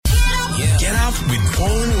with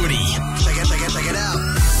Paul and Woody. Check it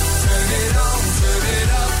out.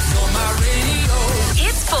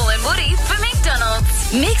 It's Paul and Woody for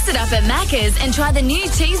McDonald's. Mix it up at Macca's and try the new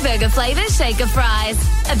cheeseburger flavour shaker fries.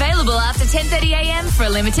 Available after 10:30am for a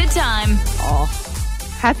limited time. Oh,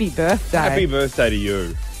 happy birthday. Happy birthday to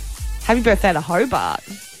you. Happy birthday to Hobart.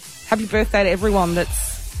 Happy birthday to everyone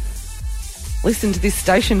that's listened to this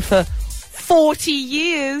station for 40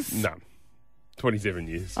 years. No, 27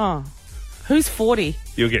 years. Oh, who's 40?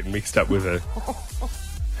 You're getting mixed up with her.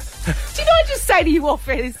 Did I just say to you off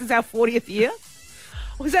air this is our 40th year?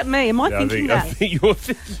 Or is that me? Am I thinking that? I think you're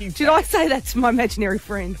thinking Did I say that to my imaginary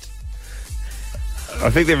friend?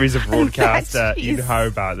 I think there is a broadcaster That in is-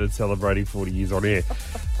 Hobart that's celebrating 40 years on air.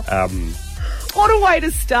 What a way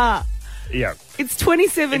to start. Yeah. It's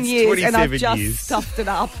 27 It's years and I've 27 just years. stuffed it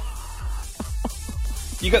up.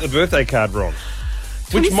 You got the birthday card wrong.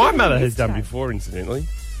 Which 27 my mother years has done today. before, incidentally.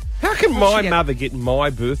 How can What'd my she get? mother get my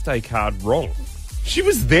birthday card wrong? She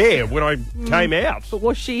was there when I came out. But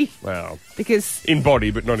was she? Well, Because, in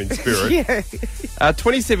body, but not in spirit. yeah,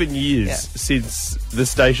 27 years Yeah. since the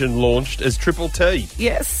station launched as Triple T.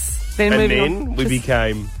 yes. Then And moving then on. we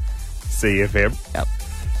became CFM. Yep.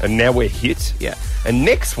 And now we're Hit. Yeah. And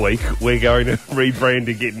next week, we're going to rebrand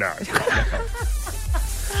again. No.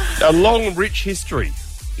 A long, rich history.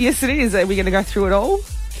 Yes, it is. Are we going to go through it all?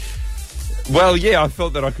 Well, yeah, I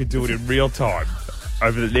felt that I could do it in real time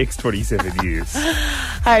over the next 27 years.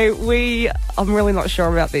 Hey, I'm really not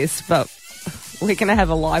sure about this, but we're going to have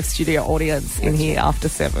a live studio audience in here after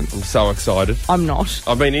 7. I'm so excited. I'm not.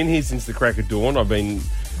 I've been in here since the crack of dawn. I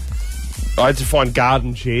had to find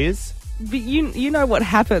garden chairs. But you know what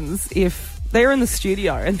happens if they're in the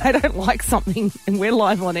studio and they don't like something and we're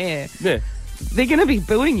live on air. Yeah. They're going to be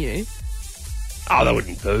booing you. Oh, they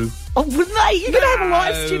wouldn't boo. Oh, would they? You're going to have a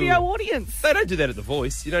live No. studio audience. They don't do that at The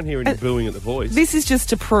Voice. You don't hear any booing at The Voice. This is just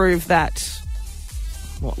to prove that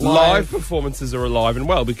Live performances are alive and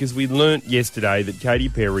well, because we learnt yesterday that Katy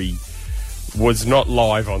Perry was not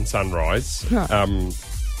live on Sunrise. No.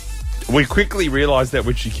 We quickly realised that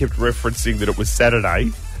when she kept referencing that it was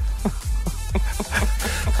Saturday.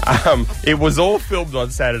 It was all filmed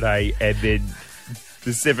on Saturday, and then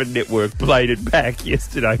the 7 Network played it back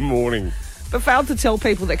yesterday morning. But failed to tell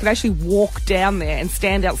people that could actually walk down there and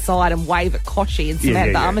stand outside and wave at Kochie and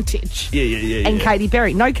Samantha Armitage. Yeah. And Katy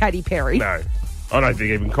Perry. No Katy Perry. No. I don't think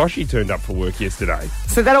even Kochie turned up for work yesterday.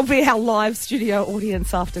 So that'll be our live studio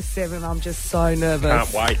audience after 7. I'm just so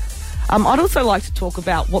nervous. Can't wait. I'd also like to talk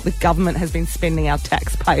about what the government has been spending our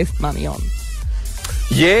taxpayers' money on.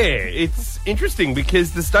 Yeah, it's interesting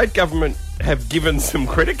because the state government have given some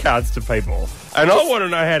credit cards to people, and I want to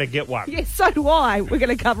know how to get one. Yes, so do I. We're going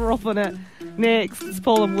to cover off on it next. It's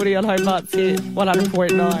Paul and Woody on Hobart's Hit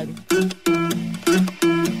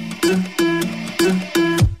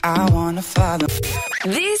 100.9. I wanna follow.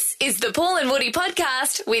 This is the Paul and Woody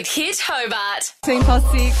podcast with Hit Hobart.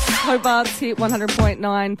 10+6, Hobart's Hit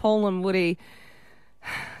 100.9. Paul and Woody.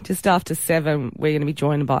 Just after 7, we're going to be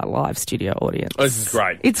joined by a live studio audience. Oh, this is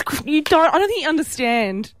great. I don't think you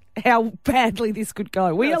understand how badly this could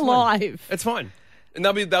go. We are It's fine. live. It's fine, and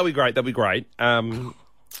they'll be great. They'll be great. Not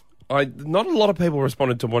a lot of people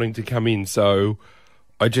responded to wanting to come in, so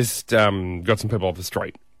I just got some people off the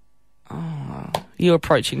street. You're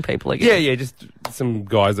approaching people again. Yeah, just some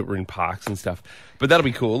guys that were in parks and stuff. But that'll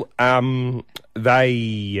be cool. They'll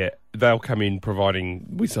come in providing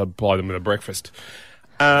we supply them with a breakfast.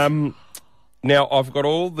 Now I've got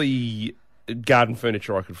all the garden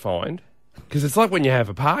furniture I could find, because it's like when you have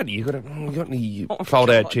a party, you got any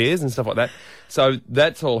fold-out chairs and stuff like that. So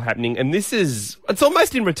that's all happening, and it's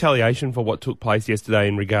almost in retaliation for what took place yesterday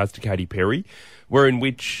in regards to Katy Perry, in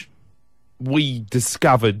which we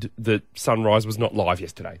discovered that Sunrise was not live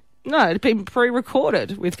yesterday. No, it had been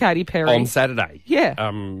pre-recorded with Katy Perry. On Saturday. Yeah.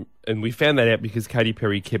 And we found that out because Katy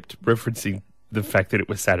Perry kept referencing the fact that it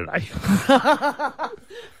was Saturday.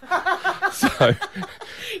 So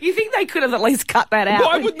You think they could have at least cut that out?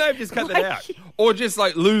 why wouldn't they have just cut that out? Or just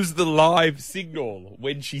lose the live signal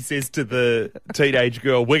when she says to the teenage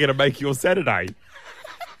girl, "We're going to make your Saturday."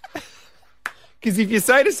 Because if you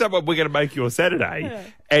say to someone, "We're going to make your Saturday,"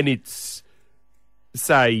 and it's,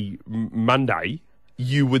 say, Monday,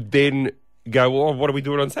 you would then go, "Well, what are we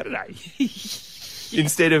doing on Saturday?"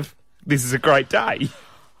 Instead of, "This is a great day."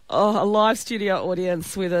 Oh, a live studio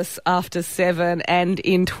audience with us after 7, and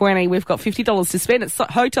in 20, we've got $50 to spend at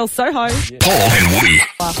Hotel Soho. Paul and Woody.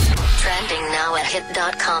 Trending now at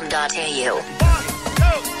hit.com.au.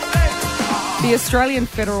 The Australian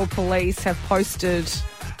Federal Police have posted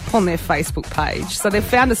on their Facebook page. So they've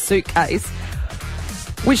found a suitcase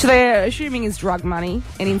Which they're assuming is drug money,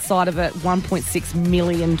 and inside of it, $1.6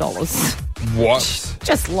 million. What?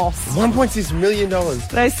 Just lost. $1.6 million.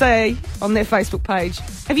 They say on their Facebook page,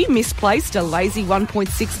 have you misplaced a lazy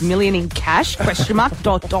 $1.6 million in cash? ?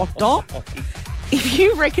 If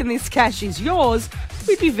you reckon this cash is yours,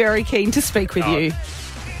 we'd be very keen to speak with you.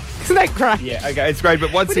 Isn't that great? Yeah, okay, it's great,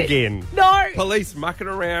 but once again, No. police mucking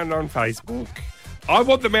around on Facebook. I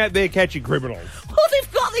want them out there catching criminals. Well,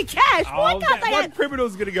 they've got the cash. Why can't they? One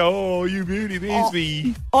criminal's going to go, oh, you beauty, there's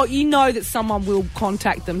me. Oh, you know that someone will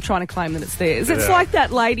contact them trying to claim that it's theirs. It's Yeah. like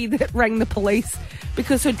that lady that rang the police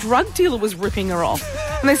because her drug dealer was ripping her off.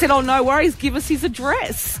 And they said, oh, no worries, give us his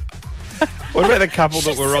address. What about the couple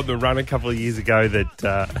that were on the run a couple of years ago that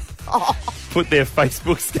put their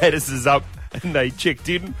Facebook statuses up and they checked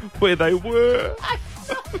in where they were?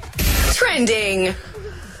 Trending.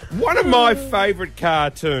 One of my favourite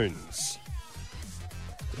cartoons,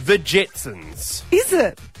 The Jetsons. Is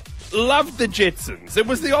it? Loved The Jetsons. It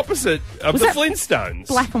was the opposite of Was the that Flintstones.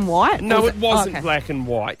 Black and white? No, Or it wasn't oh, okay. black and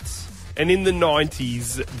white. And in the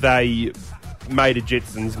 90s, they made a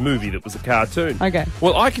Jetsons movie that was a cartoon. Okay.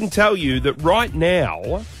 Well, I can tell you that right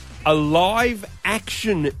now, a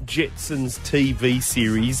live-action Jetsons TV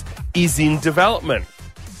series is in development.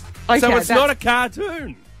 Okay, So it's that's- not a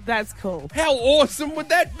cartoon. That's cool. How awesome would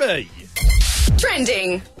that be?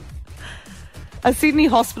 Trending. A Sydney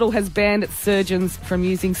hospital has banned its surgeons from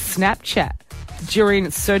using Snapchat during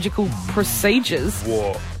surgical procedures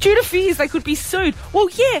Whoa. due to fears they could be sued. Well,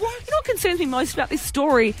 yeah, you know what concerns me most about this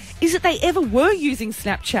story is that they ever were using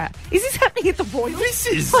Snapchat. Is this happening at the Royal? This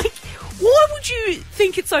is- Like, why would you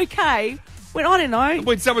think it's okay when, I don't know,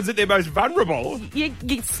 When someone's at their most vulnerable. you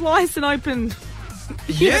slice and open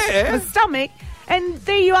Yeah. the stomach and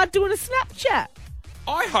there you are doing a Snapchat?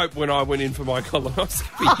 I hope when I went in for my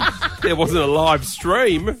colonoscopy, there wasn't a live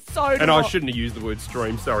stream. So do and I I. shouldn't have used the word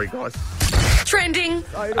stream. Sorry, guys. Trending.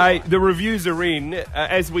 Hey, the reviews are in.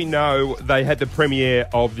 As we know, they had the premiere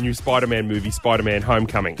of the new Spider-Man movie, Spider-Man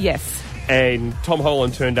Homecoming. Yes. And Tom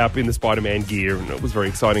Holland turned up in the Spider-Man gear, and it was very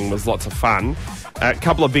exciting. It was lots of fun. A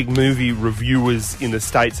couple of big movie reviewers in the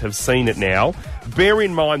States have seen it now. Bear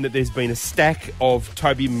in mind that there's been a stack of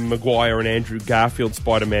Tobey Maguire and Andrew Garfield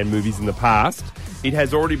Spider-Man movies in the past. It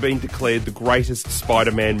has already been declared the greatest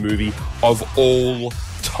Spider-Man movie of all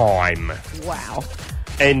time. Wow.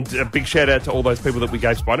 And a big shout out to all those people that we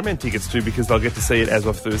gave Spider-Man tickets to because they'll get to see it as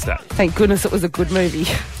of Thursday. Thank goodness it was a good movie.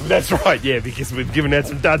 That's right, yeah, because we've given out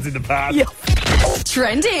some duds in the past. Yeah.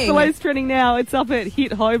 Trending. The latest trending now, it's up at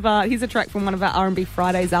Hit Hobart. Here's a track from one of our R&B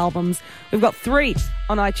Fridays albums. We've got 3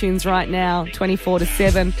 on iTunes right now, 24 to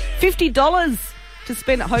 7. $50 to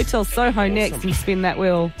spend at Hotel Soho next and spin that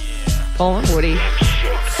wheel. Paul and Woody. All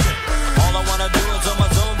I wanna do is zoom,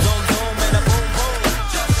 zoom, zoom, zoom, and a boom, boom.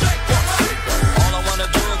 Just shake your body. All I wanna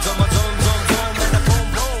do is zoom, zoom, zoom, zoom, and a boom,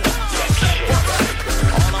 boom. Just shake your body.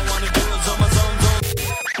 All I wanna do is zoom, zoom,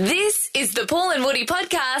 zoom. This is the Paul and Woody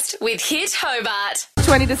podcast with Hit Hobart.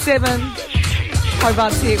 20 to 7.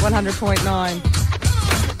 Hobart's Hit 100.9.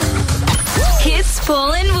 Hits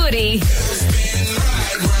Paul and Woody.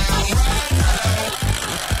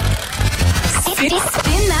 Spin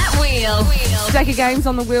that wheel. Stack of games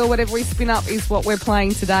on the wheel. Whatever we spin up is what we're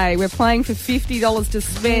playing today. We're playing for $50 to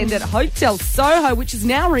spend at Hotel Soho, which is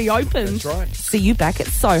now reopened. That's right. See you back at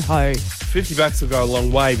Soho. $50 will go a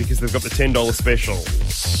long way because they've got the $10 specials.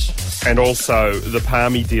 And also the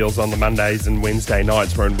palmy deals on the Mondays and Wednesday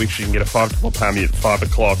nights where in which you can get a $5 palmy at 5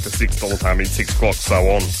 o'clock, a $6 palmy at 6 o'clock, so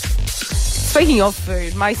on. Speaking of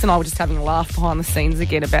food, Mace and I were just having a laugh behind the scenes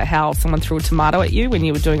again about how someone threw a tomato at you when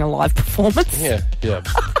you were doing a live performance. Yeah.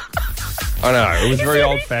 I know, it was very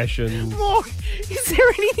old-fashioned. More, is there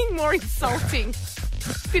anything more insulting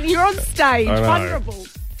than you're on stage, I know. vulnerable?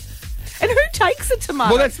 And who takes a tomato?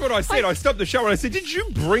 Well, that's what I said. I stopped the show and I said, did you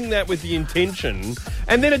bring that with the intention?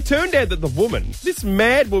 And then it turned out that the woman, this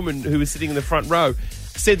mad woman who was sitting in the front row,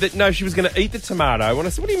 said that, no, she was going to eat the tomato. And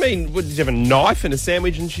I said, what do you mean? What, did you have a knife and a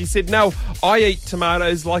sandwich? And she said, no, I eat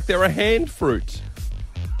tomatoes like they're a hand fruit.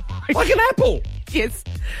 Like an apple. Yes.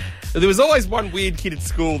 There was always one weird kid at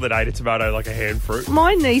school that ate a tomato like a hand fruit.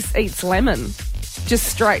 My niece eats lemon. Just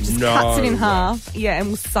straight, just No cuts it in way. half. Yeah, and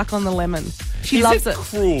will suck on the lemon. She Is loves it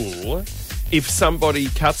cruel if somebody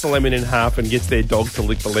cuts a lemon in half and gets their dog to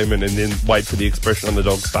lick the lemon and then wait for the expression on the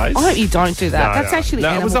dog's face? I hope you don't do that. No, That's no. actually No,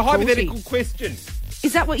 it animal was a cruelty. hypothetical question.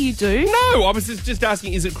 Is that what you do? No, I was just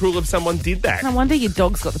asking, is it cruel if someone did that? No wonder your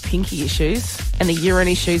dog's got the pinky issues and the urine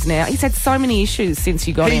issues now. He's had so many issues since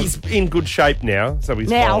you got him. He's in good shape now, so he's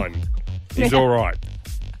Now. fine. He's Now. all right.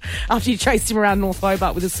 After you chased him around North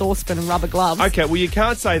Hobart with a saucepan and rubber gloves. Okay, well, you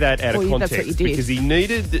can't say that out of Well, that's context what you did. because he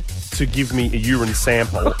needed to give me a urine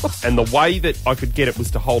sample, and the way that I could get it was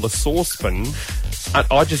to hold a saucepan. And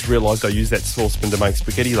I just realised I used that saucepan to make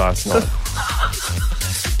spaghetti last night.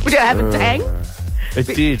 Would it have a tang? It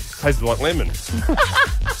did. Tasted like lemon.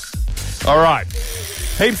 All right.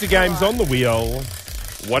 Heaps of games on the wheel.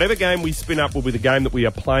 Whatever game we spin up will be the game that we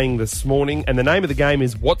are playing this morning. And the name of the game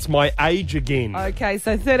is What's My Age Again? Okay,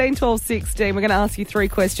 so 13, 12, 16. We're going to ask you 3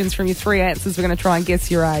 questions. From your 3 answers, we're going to try and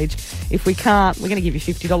guess your age. If we can't, we're going to give you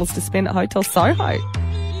 $50 to spend at Hotel Soho.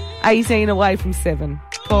 18 away from 7.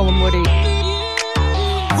 Paul and Woody.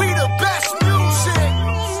 We the best music.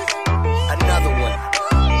 Another one.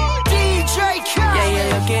 DJ Khaled. Yeah,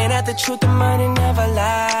 you're looking at the truth, the money never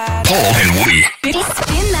lies. Paul and Woody.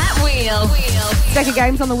 Spin that wheel. Stack of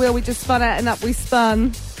games on the wheel. We just spun out and up we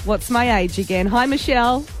spun. What's my age again? Hi,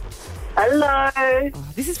 Michelle. Hello.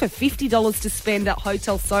 This is for $50 to spend at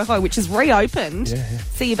Hotel Soho, which is reopened.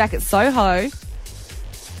 See you back at Soho.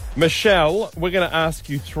 Michelle, we're going to ask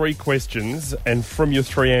you 3 questions, and from your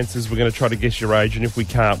 3 answers, we're going to try to guess your age, and if we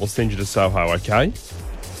can't, we'll send you to Soho, okay?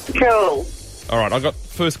 Cool. All right, I got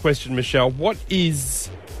first question, Michelle. What is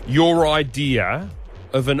your idea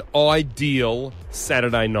of an ideal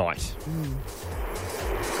Saturday night?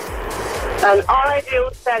 An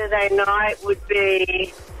ideal Saturday night would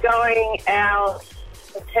be going out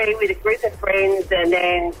for tea with a group of friends and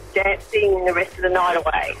then dancing the rest of the night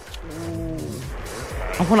away.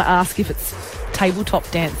 I want to ask if it's tabletop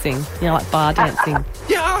dancing, like bar dancing.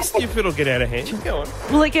 Yeah, ask if it'll get out of hand. Go on.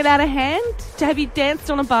 Will it get out of hand? Have you danced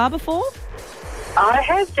on a bar before? I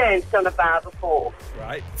have danced on a bar before.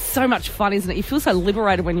 Right. So much fun, isn't it? You feel so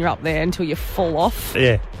liberated when you're up there until you fall off.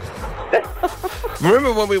 Yeah.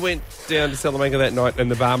 Remember when we went down to Salamanca that night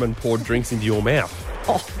and the barman poured drinks into your mouth?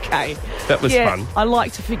 Okay. That was fun. I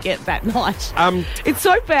like to forget that night. It's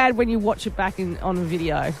so bad when you watch it back on a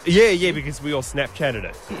video. Yeah, because we all Snapchatted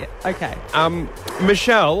it. Yeah. Okay.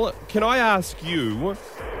 Michelle, can I ask you,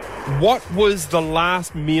 what was the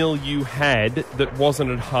last meal you had that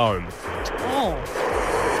wasn't at home? Oh.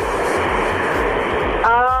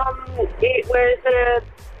 It was a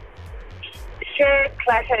shared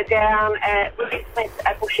platter down at Willie Smith's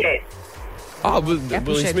Apple Shed. Oh, Apple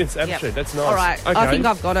Willie Shed. Smith's Apple Yep. Shed. That's nice. All right. Okay. I think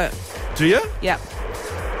I've got it. Do you? Yep.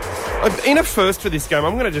 In a first for this game,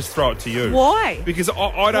 I'm going to just throw it to you. Why? Because I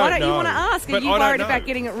don't know. Why don't you want to ask? Are But you I don't worried know. about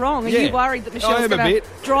getting it wrong? Are Yeah. you worried that I Michelle's am a going to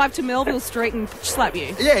bit. drive to Melville Street and slap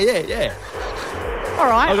you? Yeah. All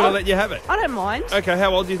right. I'm going to let you have it. I don't mind. Okay,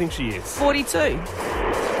 how old do you think she is? 42.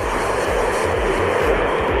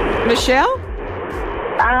 Michelle?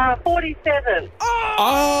 47.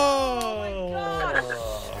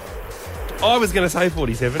 I was going to say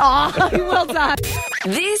 47. Oh, well done.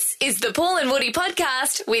 This is the Paul and Woody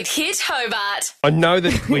podcast with Hit Hobart. I know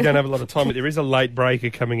that we don't have a lot of time, but there is a late breaker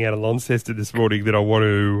coming out of Launceston this morning that I want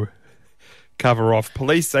to cover off.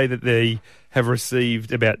 Police say that they have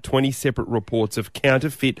received about 20 separate reports of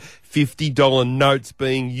counterfeit $50 notes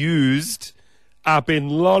being used up in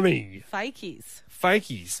Lonnie. Fakies.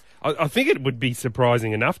 I think it would be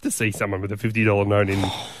surprising enough to see someone with a $50 note in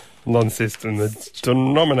Launceston. The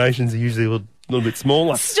denominations are usually a little bit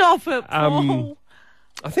smaller. Stop it, Paul.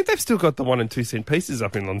 I think they've still got the 1 and 2 cent pieces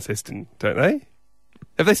up in Launceston, don't they?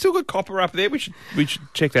 Have they still got copper up there? We should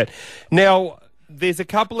check that. Now, there's a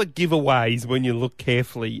couple of giveaways when you look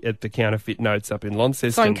carefully at the counterfeit notes up in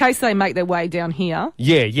Launceston. So in case they make their way down here.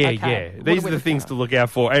 Yeah. Okay. What These are are we the things looking to look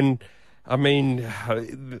out for. And, I mean,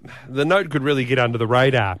 the note could really get under the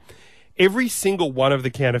radar. Every single one of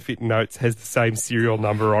the counterfeit notes has the same serial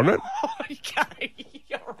number on it. Okay,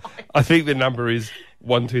 you're right. I think the number is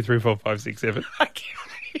 1, 2, 3, 4, 5, 6, 7. Okay.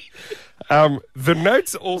 The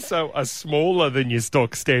notes also are smaller than your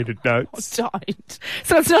stock standard notes. Don't.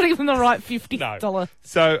 So it's not even the right $50. No.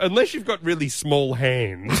 So unless you've got really small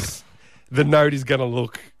hands, the note is going to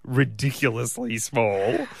look ridiculously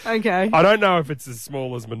small. Okay. I don't know if it's as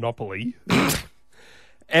small as Monopoly.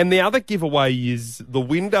 And the other giveaway is the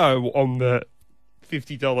window on the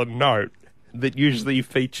 $50 note that usually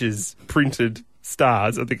features printed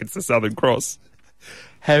stars, I think it's the Southern Cross,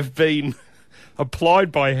 have been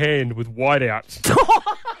applied by hand with whiteout.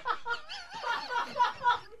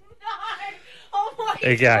 Oh my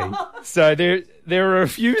Okay, so there are a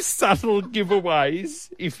few subtle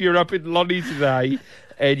giveaways if you're up in Lonnie today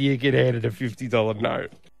and you get handed a $50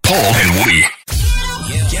 note. Paul and Woody.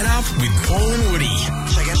 Get up with Paul and Woody.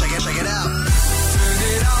 Check it out.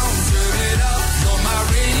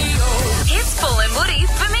 It's Paul and Woody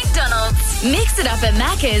for McDonald's. Mix it up at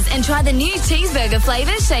Macca's and try the new cheeseburger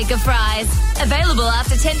flavour shaker fries. Available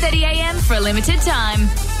after 10:30am for a limited time.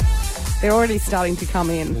 They're already starting to come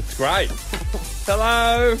in. It's great.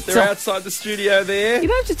 Hello. They're So- outside the studio there. You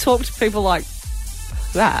don't have to talk to people like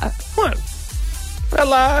that. What?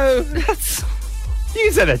 Hello. That's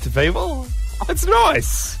You say that to people. It's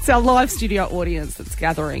nice. It's our live studio audience that's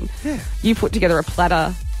gathering. Yeah. You put together a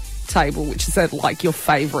platter table, which is like your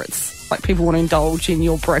favourites. Like people want to indulge in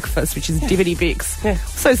your breakfast, which is Dividity Bix. Yeah.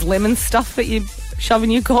 What's those lemon stuff that you shove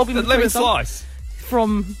in your gob in The between lemon some- slice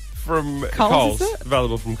From from Coles, Coles. is it?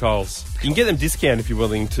 Available from Coles. You can get them discount if you're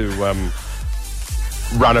willing to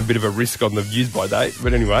run a bit of a risk on the use by date.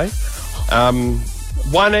 But anyway,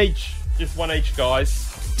 one each. Just one each, guys.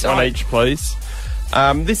 One Don't. each, please.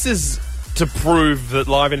 This is to prove that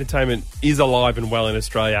live entertainment is alive and well in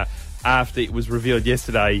Australia after it was revealed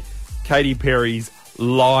yesterday Katy Perry's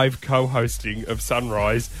live co-hosting of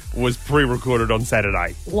Sunrise was pre-recorded on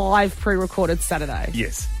Saturday. live pre-recorded Saturday.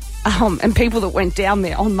 Yes. And people that went down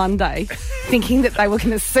there on Monday thinking that they were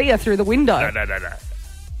going to see her through the window, No.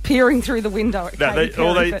 peering through the window at No, Katy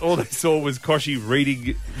Perry. all they saw was Koshy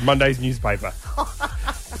reading Monday's newspaper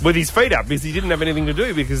with his feet up because he didn't have anything to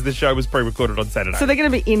do because the show was pre-recorded on Saturday. So they're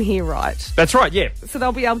going to be in here, right? That's right, yeah. So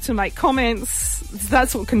they'll be able to make comments.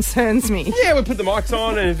 That's what concerns me. Yeah, we put the mics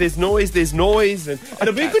on, and if there's noise, there's noise. And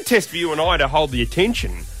it'll be a good test for you and I to hold the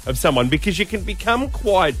attention of someone because you can become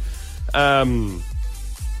quite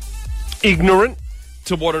ignorant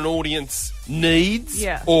to what an audience needs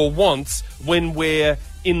Yeah. or wants when we're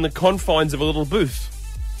in the confines of a little booth.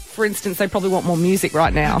 For instance, they probably want more music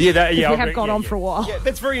right now. Yeah, that, 'Cause yeah. we I have agree. gone Yeah, on yeah. for a while. Yeah,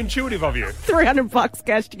 that's very intuitive of you. $300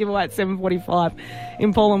 cash to give away at 7:45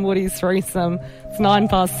 in Paul and Woody's threesome. It's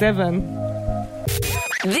 7:09.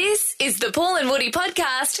 This is the Paul and Woody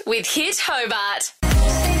podcast with Hit Hobart.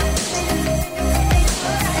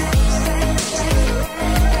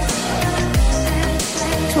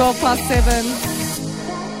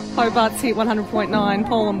 7:12. Hobart's hit 100.9.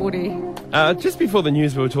 Paul and Woody. Just before the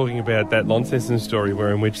news, we were talking about that Launceston story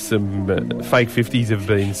where in which some fake 50s have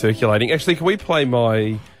been circulating. Actually, can we play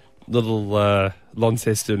my little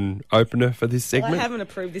Launceston opener for this I segment? haven't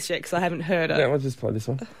approved this yet because I haven't heard it. No, I'll just play this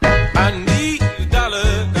one. I need a dollar,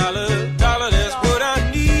 that's what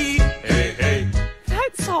I need. Hey, hey.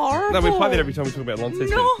 That's horrible. No, we play that every time we talk about Launceston.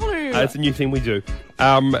 No. It's a new thing we do.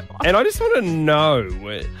 And I just want to know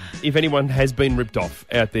if anyone has been ripped off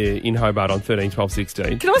out there in Hobart on 13, 12,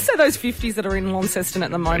 16. Can I say those 50s that are in Launceston at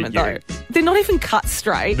the moment, Yeah. though? They're not even cut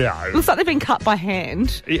straight. No. It looks like they've been cut by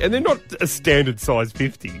hand. And they're not a standard size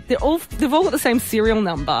 50. They've all got the same serial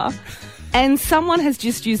number. And someone has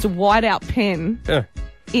just used a whiteout pen Yeah.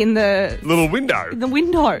 in the Little window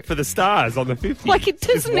window. for the stars on the 50. Like, it It's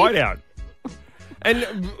doesn't white out. And,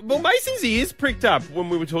 well, Mason's ears pricked up when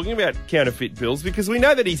we were talking about counterfeit bills because we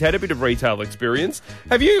know that he's had a bit of retail experience.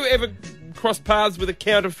 Have you ever crossed paths with a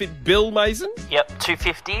counterfeit bill, Mason? Yep,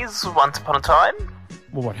 250s once upon a time.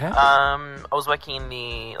 Well, what happened? I was working in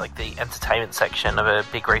the entertainment section of a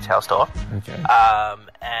big retail store. Okay.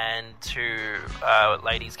 And two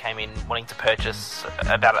ladies came in wanting to purchase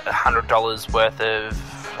about $100 worth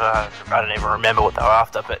of I don't even remember what they were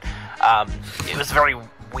after, but it was very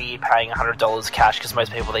weird paying $100 cash because most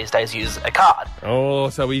people these days use a card. Oh,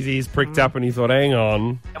 so his ears pricked up and he thought, hang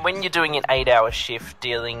on. And when you're doing an 8-hour shift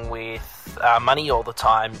dealing with money all the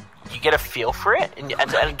time, you get a feel for it. And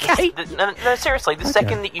Okay. no, seriously, the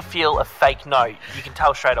second that you feel a fake note, you can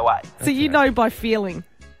tell straight away. So you know by feeling.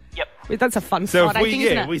 Yep. That's a fun So Friday thing,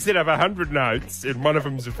 isn't it? we set up 100 notes and one of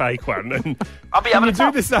them's a fake one. And I'll be can able you to do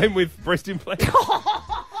tell. the same with breast implants?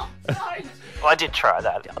 Well, I did try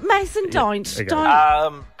that. Mason, don't. Okay. Don't.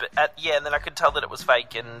 And then I could tell that it was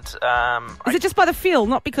fake. And Is it just by the feel,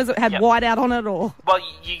 not because it had Yep. whiteout on it or... well,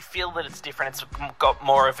 you feel that it's different. It's got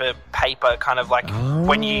more of a paper kind of like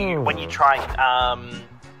when you try and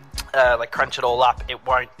like crunch it all up, it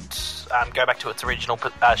won't go back to its original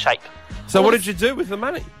shape. So what did you do with the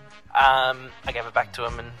money? I gave it back to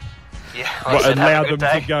him and yeah, I What, said, "Have a allowed good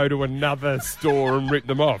them day." to go to another store and rip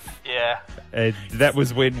them off? Yeah, And that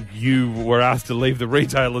was when you were asked to leave the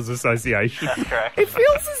Retailers Association. that's correct. It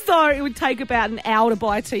feels as though it would take about an hour to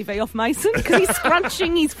buy a TV off Mason because he's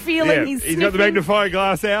scrunching, he's feeling, he's he's got the sniffing. magnifying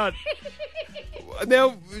glass out.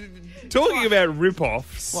 Now, talking about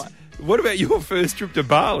rip-offs, what about your first trip to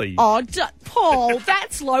Bali? Oh, Paul,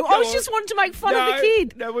 that's low. I was on. just wanting to make fun of the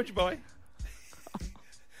kid. No, what'd you buy?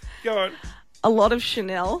 Go on. A lot of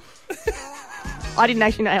Chanel. I didn't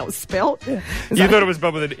actually know how it was spelt. You thought it was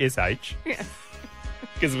spelled with an SH? Yeah.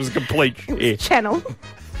 Because it was complete. Yeah. Channel.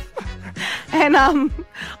 And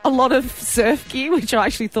a lot of surf gear, which I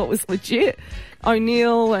actually thought was legit.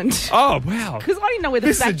 O'Neill and... Oh, wow. Because I didn't know where the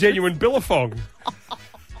This is a sack- genuine Billabong.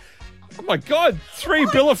 Oh, my God. 3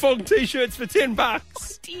 Billabong T-shirts for $10.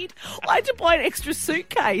 I had to buy an extra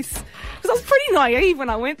suitcase because I was pretty naive when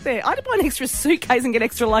I went there. I had to buy an extra suitcase and get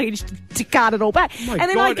extra luggage to cart it all back. Oh my and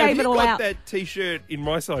then God, I gave have it you all got out. that T-shirt in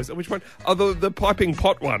my size? Which one? Oh, the piping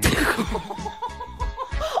pot one.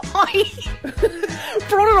 I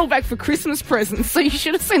brought it all back for Christmas presents, so you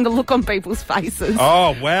should have seen the look on people's faces.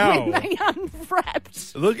 Oh, wow. When they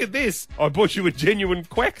unwrapped. Look at this. I bought you a genuine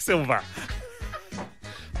Quacksilver.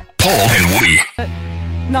 Paul and Woody.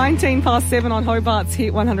 19 past 7 on Hobart's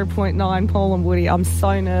Hit 100.9. Paul and Woody. I'm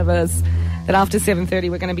so nervous that after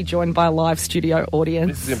 7:30 we're going to be joined by a live studio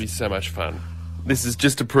audience. This is going to be so much fun. This is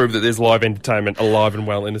just to prove that there's live entertainment alive and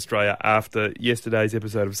well in Australia after yesterday's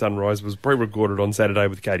episode of Sunrise was pre-recorded on Saturday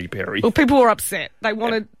with Katy Perry. Well, people were upset. They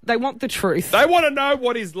want the truth. They want to know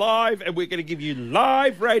what is live, and we're going to give you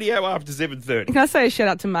live radio after 7:30. Can I say a shout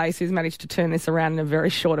out to Mace, who's managed to turn this around in a very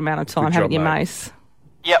short amount of time, Good haven't job, you, mate. Mace?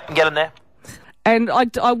 Yep, get in there. And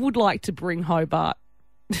I would like to bring Hobart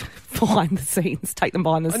behind the scenes, take them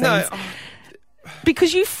behind the scenes. No,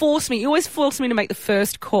 Because you always force me to make the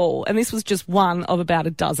first call, and this was just one of about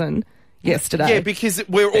a dozen yesterday. yeah, because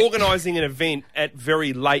we're organising an event at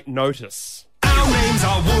very late notice. Our names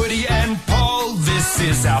are Woody and Paul. This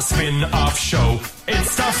is our spin-off show.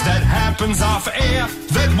 It's stuff that happens off air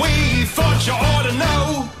that we thought you ought to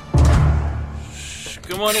know.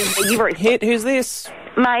 Good morning. You were Hit. Who's this?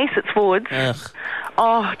 Mace, it's Woods. Ugh.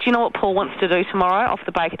 Oh, do you know what Paul wants to do tomorrow off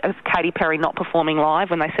the back of Katy Perry not performing live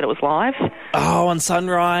when they said it was live? Oh, on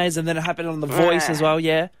Sunrise, and then it happened on The Voice as well,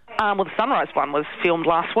 yeah? Well, the Sunrise one was filmed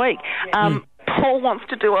last week. Paul wants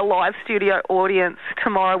to do a live studio audience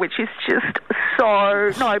tomorrow, which is just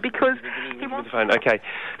because he wants... Okay,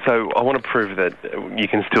 so I want to prove that you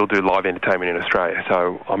can still do live entertainment in Australia.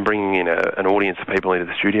 So I'm bringing in an audience of people into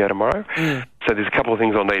the studio tomorrow. So there's a couple of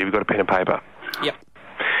things I'll need. We've got a pen and paper. Yep.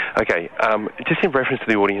 Okay, just in reference to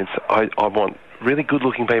the audience, I want really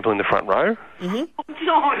good-looking people in the front row.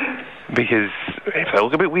 No. Because if they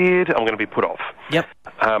look a bit weird, I'm going to be put off. Yep.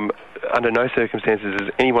 Under no circumstances is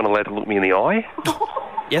anyone allowed to look me in the eye.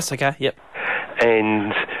 Yes, okay, yep.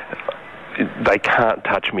 And they can't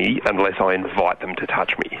touch me unless I invite them to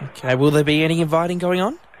touch me. Okay, will there be any inviting going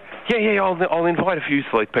on? Yeah, I'll invite a few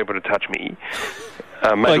select people to touch me.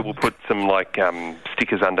 Maybe we'll put some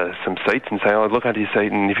stickers under some seats and say, "Oh, look under your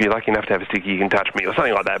seat, and if you're lucky enough to have a sticker, you can touch me," or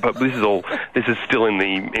something like that. But this is still in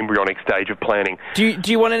the embryonic stage of planning. Do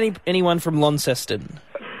you want anyone from Launceston?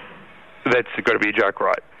 That's got to be a joke,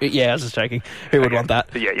 right? Yeah, I was just joking. Who would want that?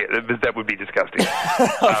 Yeah, that would be disgusting.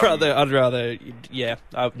 I'd rather,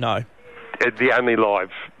 no. The only live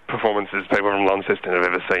performances people from Launceston have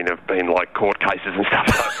ever seen have been like court cases and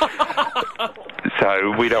stuff.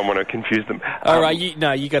 So we don't want to confuse them. All right,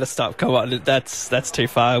 you got to stop. Come on, that's too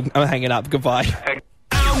far. I'm hanging up. Goodbye.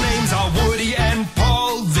 Our names are Woody and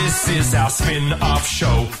Paul. This is our spin-off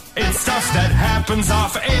show. It's stuff that happens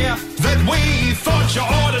off air that we thought you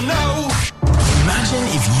ought to know. Imagine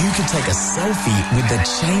if you could take a selfie with the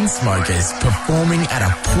Chainsmokers performing at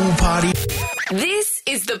a pool party. This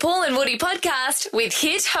is the Paul and Woody podcast with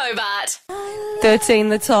Hit Hobart. 13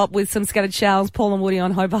 the top with some scattered showers. Paul and Woody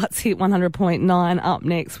on Hobart's Hit 100.9. Up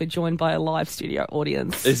next, we're joined by a live studio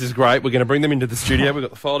audience. This is great. We're going to bring them into the studio. We've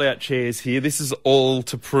got the fold-out chairs here. This is all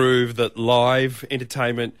to prove that live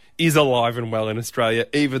entertainment is alive and well in Australia,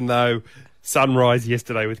 even though Sunrise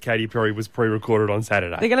yesterday with Katy Perry was pre-recorded on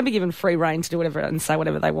Saturday. They're going to be given free rein to do whatever and say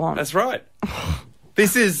whatever they want. That's right.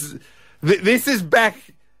 This is back...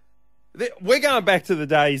 We're going back to the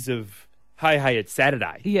days of, hey, it's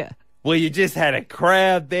Saturday. Yeah. Where you just had a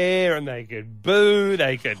crowd there and they could boo,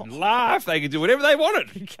 they could laugh, they could do whatever they wanted.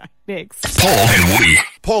 Okay, next. Paul and Woody.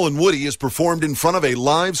 Paul and Woody is performed in front of a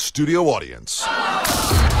live studio audience. Trending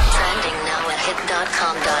now at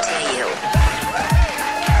hit.com.au.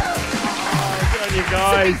 Good on you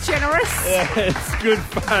guys. It's a bit generous. Yeah, it's good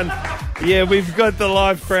fun. Yeah, we've got the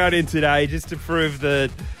live crowd in today just to prove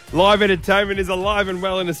that live entertainment is alive and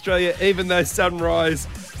well in Australia, even though Sunrise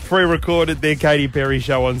pre-recorded their Katy Perry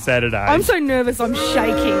show on Saturday. I'm so nervous, I'm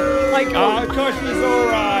shaking. Oh, gosh, he's all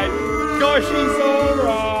right. Gosh, he's all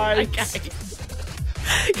right. Okay.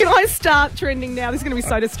 Can I start trending now? This is going to be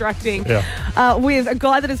so distracting. Yeah. With a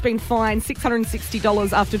guy that has been fined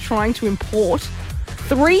 $660 after trying to import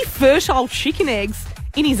 3 fertile chicken eggs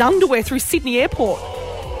in his underwear through Sydney Airport.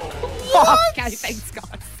 What? Okay, thanks,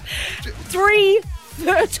 guys. 3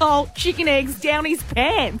 fertile chicken eggs down his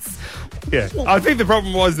pants. Yeah, I think the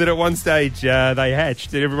problem was that at one stage they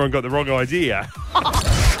hatched and everyone got the wrong idea.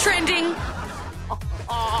 Trending.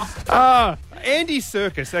 Andy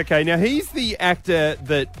Serkis. Okay, now he's the actor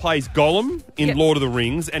that plays Gollum in Lord of the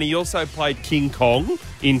Rings, and he also played King Kong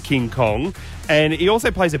in King Kong, and he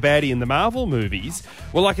also plays a baddie in the Marvel movies.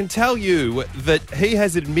 Well, I can tell you that he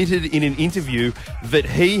has admitted in an interview that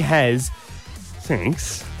he has,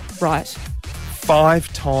 Right.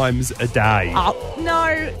 5 times a day. Oh,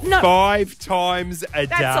 no. 5 times a day.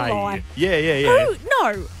 That's a lie. Yeah. Who?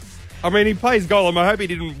 No. I mean, he plays Gollum. I hope he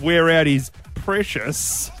didn't wear out his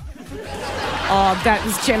precious. Oh, that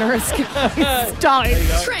was generous. Don't.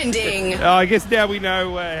 Trending. I guess now we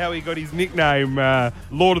know how he got his nickname,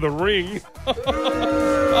 Lord of the Ring.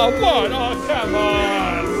 Oh, what? Oh, come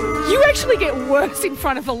on. You actually get worse in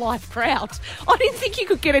front of a live crowd. I didn't think you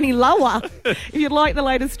could get any lower. If you'd like the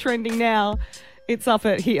latest trending now, it's up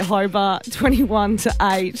at Hit Hobart, 21 to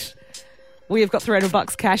 8. We have got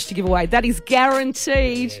 $300 cash to give away. That is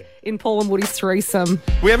guaranteed in Paul and Woody's threesome.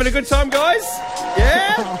 We having a good time, guys?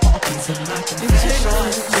 Yeah? Just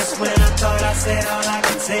when I thought I said all I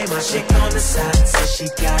could say, my chick on the side says she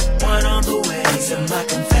got one on the way. These are my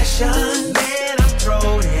confessions. Man, I'm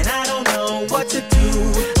thrown and I don't know what to do.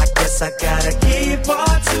 I guess I gotta give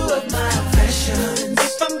part 2 of my confessions.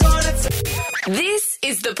 If I'm gonna This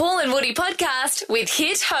is the Paul and Woody podcast with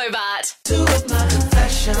Hit Hobart. 2 of my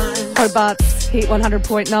confessions. Hobart's Hit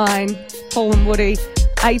 100.9. Paul and Woody,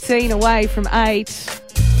 18 away from 8.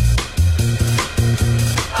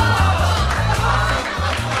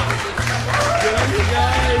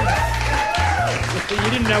 You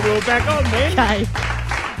didn't know we were back on then. Okay.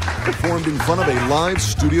 Performed in front of a live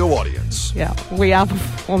studio audience. Yeah, we are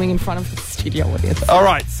performing in front of the studio audience. All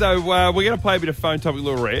right, so we're going to play a bit of phone topic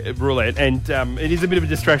roulette, and it is a bit of a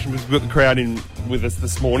distraction because we've got the crowd in with us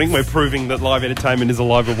this morning. We're proving that live entertainment is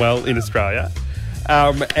alive and well in Australia. I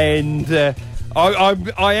am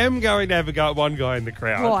going to have a go at one guy in the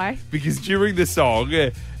crowd. Why? Because during the song,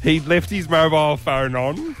 he left his mobile phone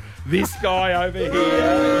on. This guy over here.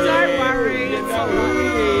 Don't worry.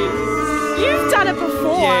 You've done it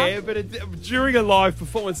before. Yeah, but during a live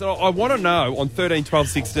performance, I want to know on 13, 12,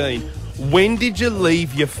 16, when did you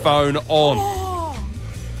leave your phone on?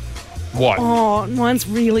 What? Oh, mine's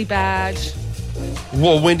really bad.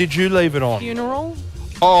 Well, when did you leave it on? Funeral.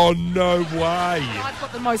 Oh, no way. I've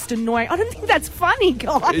got the most annoying. I don't think that's funny,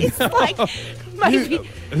 guys. Like, maybe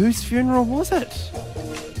Whose funeral was it?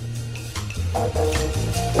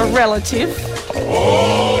 a relative.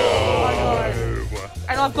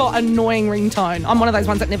 And I've got annoying ringtone. I'm one of those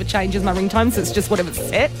ones that never changes my ringtone, so it's just whatever's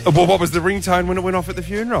set. Well, what was the ringtone when it went off at the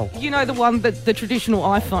funeral? You know the one that the traditional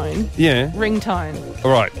iPhone Yeah. ringtone.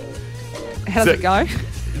 All right. How does it go?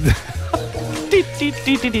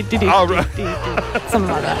 Oh, right.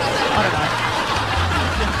 Something like that. I don't know.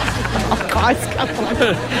 Oh, guys, come on.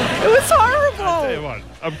 It was horrible. I'll tell you what,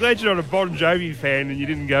 I'm glad you're not a Bon Jovi fan and you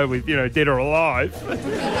didn't go with, Dead or Alive.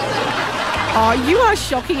 Oh, you are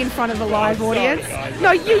shocking in front of a live audience. Guys.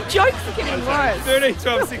 No, you jokes are getting worse. 13,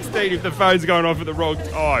 12, 16 if the phone's going off at the wrong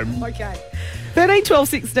time. Okay. 13, 12,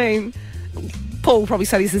 16. Paul will probably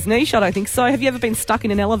say this is niche. I don't think so. Have you ever been stuck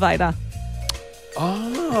in an elevator?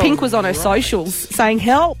 Oh, Pink was on her socials saying,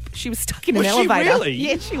 help. She was stuck in an Was she elevator. really?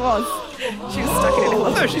 Yeah, she was. She was stuck in an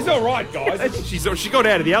elevator. No, she's all right, guys. She got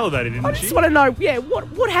out of the elevator, didn't I she? just want to know,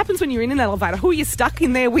 what happens when you're in an elevator? Who are you stuck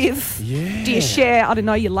in there with? Yeah. Do you share, I don't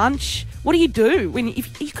know, your lunch? What do you do?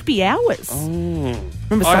 If you could be hours. Oh. Remember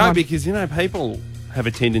I someone- know, because, people have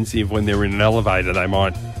a tendency of when they're in an elevator, they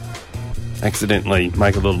might accidentally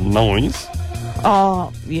make a little noise.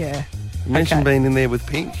 Oh, yeah. Imagine being in there with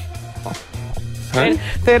Pink. Huh?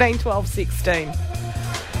 13, 12, 16.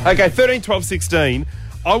 Okay, 13, 12, 16.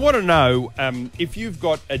 I want to know if you've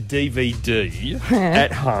got a DVD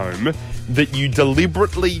at home that you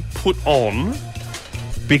deliberately put on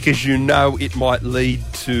because you know it might lead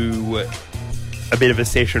to a bit of a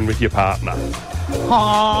session with your partner.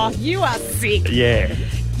 Oh, you are sick. Yeah.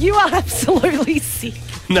 You are absolutely sick.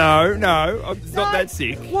 No, I'm not that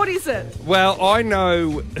sick. What is it? Well, I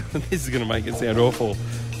know... this is going to make it sound awful,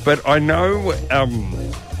 but I know...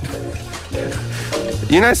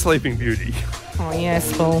 Sleeping Beauty? Oh,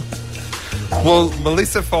 yes, Paul. Well,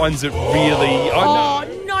 Melissa finds it really... Oh,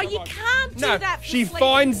 no, you can't do that for She Sleeping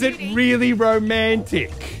finds it Beauty. really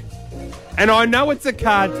romantic. And I know it's a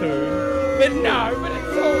cartoon, but it's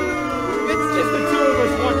just the two of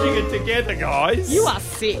us watching it together, guys. You are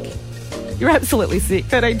sick. You're absolutely sick.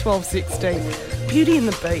 13, 12, 16. Beauty and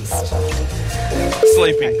the Beast.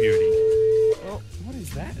 Sleeping Beauty. Well, what is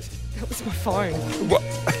that? That was my phone. What?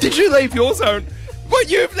 Did you leave yours on? What,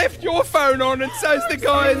 you've left your phone on and so's the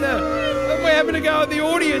guy in the... And we're having to go at the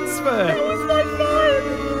audience for... That was my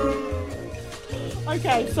phone.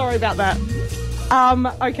 Okay, sorry about that.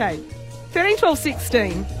 Okay. 13, 12,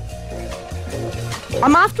 16.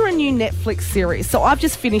 I'm after a new Netflix series, so I've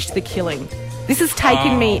just finished The Killing. This has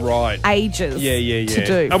taken me ages to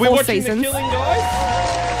do. Are we 4 watching seasons. The Killing,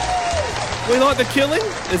 guys? We like The Killing?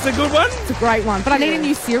 It's a good one? It's a great one, but I need a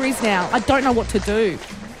new series now. I don't know what to do.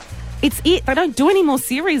 It's it. They don't do any more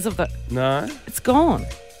series of it. No. It's gone.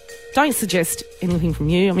 Don't suggest anything from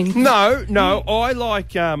you. I mean... No. I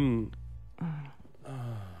like, no. I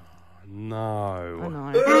know.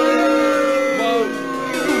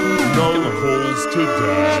 No calls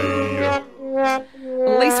today. At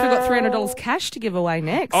least we've got $300 cash to give away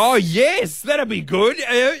next. Oh, yes. That'd be good.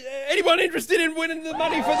 Anyone interested in winning the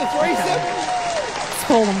money for the threesome? It's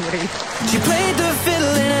Paul and Woody. She played the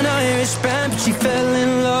fiddle in an Irish band, but she fell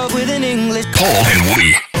in love with an English. Paul and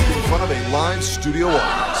Woody. In front of a live studio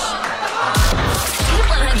audience.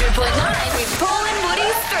 100.9 with Paul and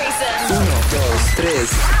Woody's threesome. 1, 2, 3.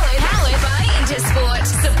 Powered by Intersport,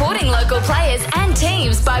 supporting local players and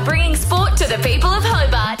teams by bringing sport to the people of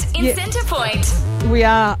Hobart in Centrepoint. We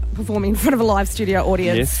are performing in front of a live studio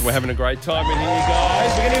audience. Yes, we're having a great time in here,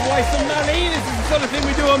 guys. We're going to give away some money. This is the sort of thing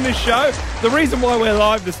we do on this show. The reason why we're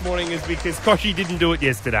live this morning is because Koshi didn't do it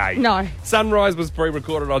yesterday. No. Sunrise was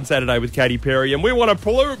pre-recorded on Saturday with Katy Perry, and we want to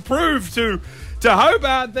prove to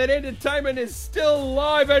Hobart that entertainment is still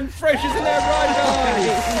live and fresh. Isn't that right, guys?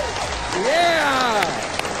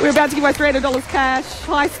 Yeah! We're about to give away $300 cash.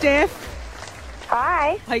 Hi, Steph.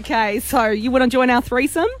 Hi. Okay, so you want to join our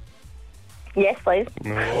threesome? Yes, please.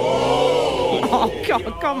 Oh,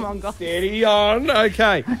 God, come on, guys. Steady on.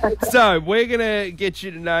 Okay. So we're going to get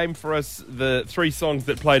you to name for us the 3 songs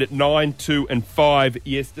that played at 9, 2 and 5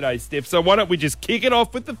 yesterday, Steph. So why don't we just kick it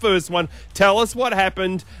off with the first one. Tell us what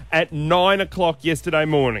happened at 9 o'clock yesterday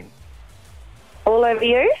morning. All Over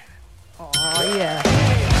You. Oh, yeah.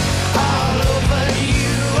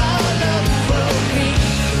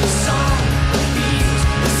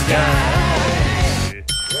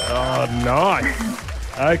 Oh, nice.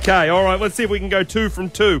 Okay, all right, let's see if we can go 2 from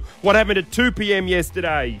 2. What happened at 2 p.m.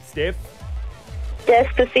 yesterday, Steph?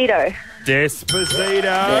 Despacito. Despacito.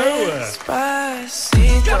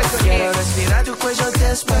 Despacito, quiero respirar tu cuello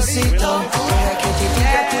despacito. Deja que te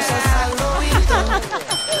diga cosas al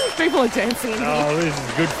oído. People are dancing in here. Oh, this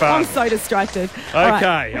is good fun. I'm so distracted.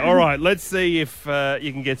 Okay, all right. Let's see if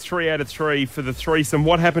you can get 3 out of 3 for the threesome.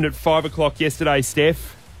 What happened at 5 o'clock yesterday,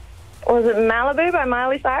 Steph? Was it Malibu by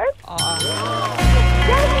Miley Cyrus?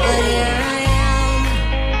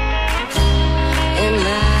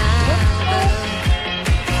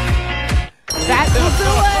 That will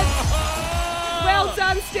do it. Well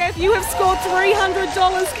done, Steph. You have scored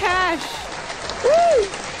 $300 cash. Woo!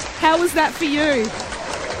 How was that for you?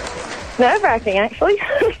 Nerve-wracking, actually.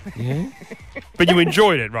 Yeah. But you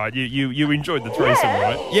enjoyed it, right? You enjoyed the threesome,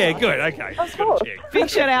 right? Yeah, good. Okay. Of course. Big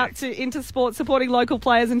shout out to Intersport, supporting local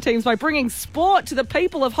players and teams by bringing sport to the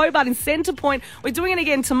people of Hobart in Centrepoint. We're doing it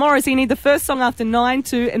again tomorrow, so you need the first song after 9,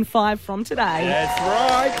 2 and 5 from today. That's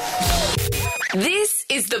right. This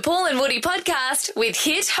is the Paul and Woody podcast with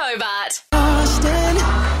Hit Hobart.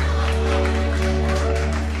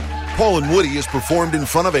 Paul and Woody is performed in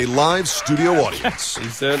front of a live studio audience. You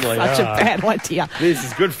certainly Such a are. bad idea. This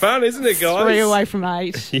is good fun, isn't it, guys? 3 away from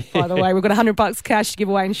 8, by the way. We've got $100 cash to give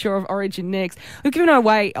away in Shore of Origin next. We've given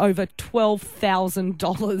away over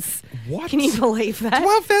 $12,000. What? Can you believe that?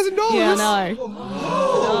 $12,000? Yeah, I know.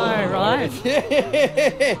 I know, right?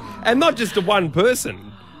 Yeah. And not just to one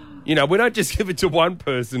person. You know, we don't just give it to one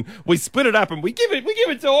person. We split it up and we give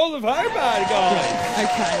it to all of Hobart, guys.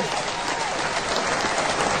 Okay.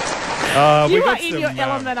 We You are got in some, your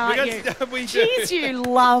element, aren't you? we do. Jeez, you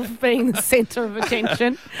love being the centre of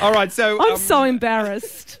attention. All right, so I'm so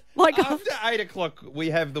embarrassed. Like, after 8 o'clock, we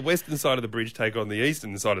have the western side of the bridge take on the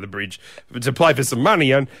eastern side of the bridge to play for some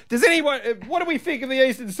money. And does anyone? What do we think of the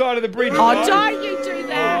eastern side of the bridge? oh, don't you do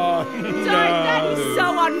that? Oh, Don't. no. That is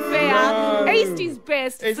so unfair. No. East is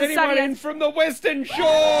best. Is The anyone sunny- in from the western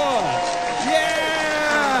shore?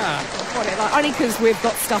 Yeah. Whatever. Only because we've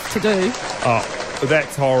got stuff to do. Oh,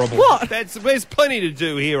 that's horrible. What? There's plenty to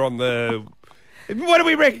do here on the. What do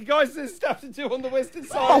we reckon, guys? There's stuff to do on the western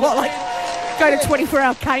side. Oh, what, like go to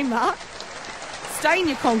 24-hour Kmart? Stay in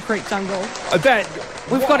your concrete jungle.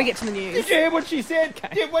 We've got to get to the news. Did you hear what she said?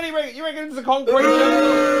 Yeah, what do you reckon? You reckon it's a concrete jungle?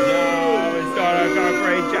 No, it's not a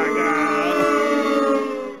concrete jungle.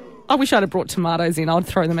 I wish I'd have brought tomatoes in. I'd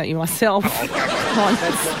throw them at you myself.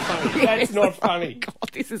 That's not funny. God,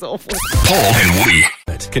 this is awful. Paul and Woody.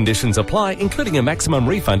 Conditions apply, including a maximum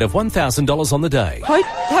refund of $1,000 on the day.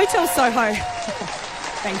 Hotel Soho.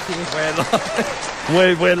 Thank you.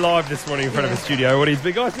 We're live this morning in front of a studio audience.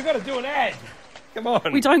 But guys, we've got to do an ad Come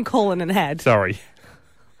on. We don't call in an ad. Sorry.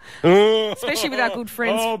 Especially with our good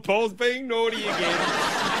friends. Oh, Paul's being naughty again.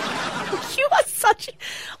 You are such...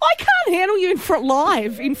 I can't handle you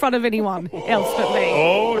live in front of anyone else but me.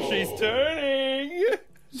 Oh, she's turning.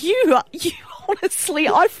 You honestly,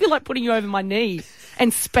 I feel like putting you over my knee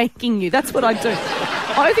and spanking you. That's what I do.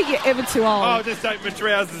 I don't think you're ever too old. Oh, just take my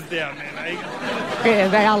trousers down then, eh? Yeah,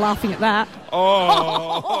 they are laughing at that.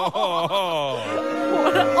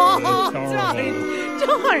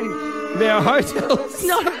 Don't. Now, hotels...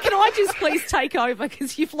 No, can I just please take over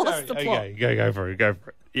because you've lost the plot. Okay, go for it.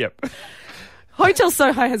 Yep. Hotel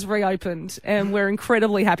Soho has reopened, and we're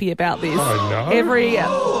incredibly happy about this. Oh, no. Every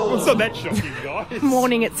It's not that shocking, guys.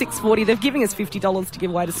 morning at 6:40, they've given us $50 to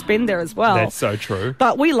give away to spend there as well. That's so true.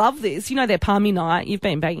 But we love this. You know, their Palmy night. You've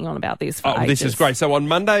been banging on about this for ages. This is great. So on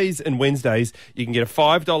Mondays and Wednesdays, you can get a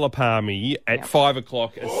 $5 palmy at 5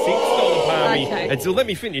 o'clock, a $6 palmy. Okay. So let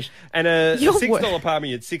me finish. And a $6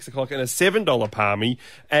 palmy at 6 o'clock, and a $7 palmy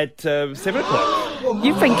at 7 o'clock.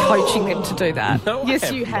 You've been coaching them to do that. No, yes,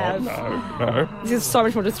 I you have. No. This is so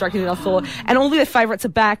much more distracting than I thought. And all their favourites are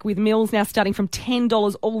back with meals now starting from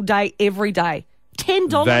 $10 all day, every day.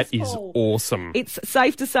 $10. That is Paul. awesome. It's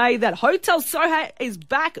safe to say that Hotel Soho is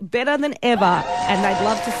back better than ever, and they'd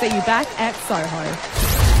love to see you back at Soho.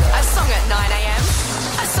 A song at 9 a.m.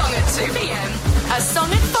 A song at 2 p.m. A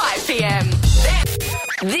song at 5 p.m.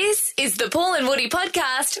 This is the Paul and Woody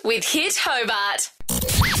podcast with Hit Hobart.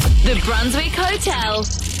 The Brunswick Hotel,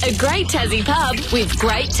 a great Tassie pub with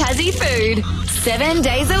great Tassie food, 7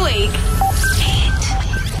 days a week.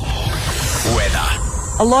 Weather.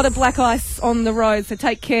 A lot of black ice on the road, so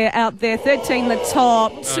take care out there. 13 the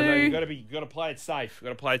top, You got to play it safe. Got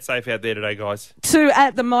to play it safe out there today, guys. 2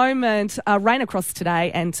 at the moment. Rain across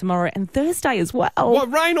today and tomorrow and Thursday as well.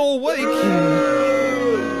 What, rain all week?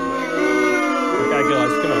 Okay,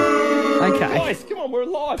 guys, come on. Okay. Guys, come on, we're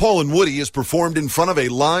live. Paul and Woody is performed in front of a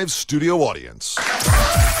live studio audience. Get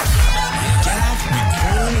out with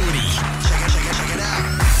Paul and Woody. Check it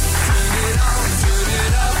out.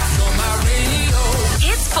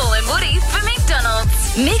 It's Paul and Woody for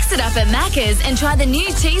McDonald's. Mix it up at Macca's and try the new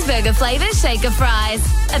cheeseburger flavour shaker fries.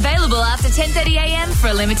 Available after 10:30 a.m. for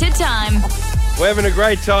a limited time. We're having a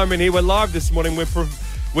great time in here. We're live this morning.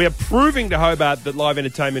 We are proving to Hobart that live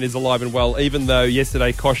entertainment is alive and well, even though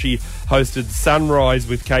yesterday Koshi hosted Sunrise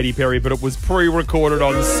with Katy Perry, but it was pre-recorded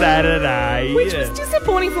on Saturday. Which was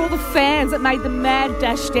disappointing for all the fans that made the mad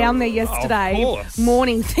dash down there yesterday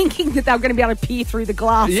morning, thinking that they were going to be able to peer through the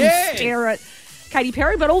glass and stare at Katy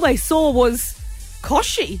Perry, but all they saw was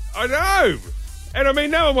Koshi. I know. And I mean,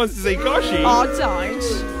 no one wants to see Koshi. Oh, don't.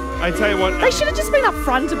 I tell you what. They should have just been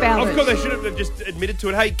upfront about it. Of course, they should have just admitted to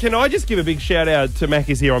it. Hey, can I just give a big shout out to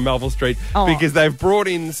Macca's here on Melville Street because they've brought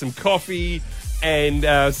in some coffee and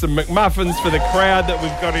some McMuffins for the crowd that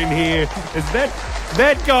we've got in here. Is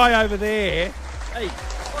that guy over there? Hey,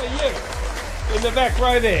 what are you? In the back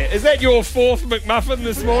row there. Is that your fourth McMuffin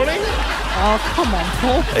this morning? Oh, come on,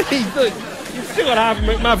 Paul. You've still got half a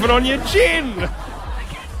McMuffin on your chin.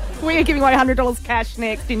 We are giving away $100 cash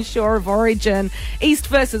next in Shore of Origin. East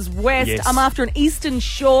versus West. Yes. I'm after an Eastern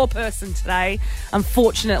Shore person today.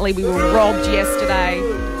 Unfortunately, we were robbed yesterday.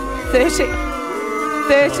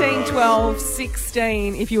 13, 12,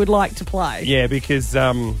 16, if you would like to play. Yeah, because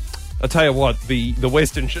I'll tell you what, the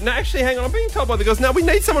Western... No, actually, hang on. I'm being told by the girls, no, we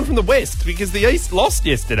need someone from the West because the East lost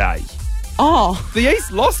yesterday. Oh. The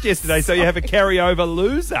East lost yesterday, so you have a carryover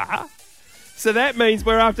loser. So that means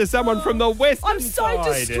we're after someone from the Western I'm so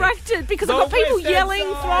side. distracted because I've got people yelling,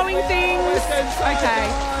 throwing things. Okay,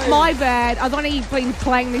 my bad. I've only been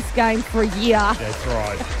playing this game for a year. That's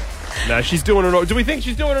right. No, she's doing it all. Do we think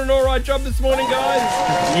she's doing an all right job this morning, guys?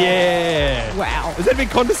 Yeah. Wow. Was that a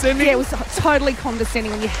bit condescending? Yeah, it was totally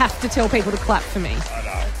condescending when you have to tell people to clap for me. I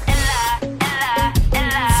know.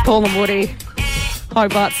 It's Paul and Woody.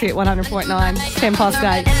 Hobart's here at 100.9, 10 past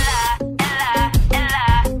 8.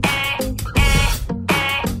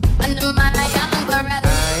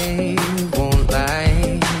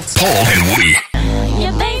 Paul and Woody.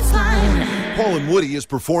 Paul and Woody is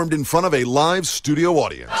performed in front of a live studio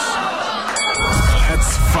audience.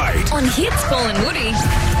 Let's fight. On Hits Paul and Woody.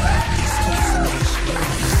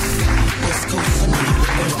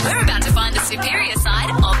 We're about to find the superior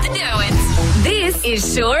side of the Derwents. This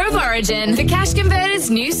is Shore of Origin, the Cash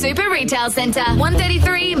Converters' new super retail centre,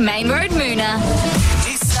 133 Main Road, Moona.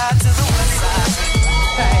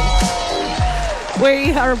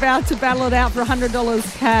 We are about to battle it out for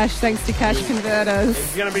 $100 cash thanks to Cash Converters.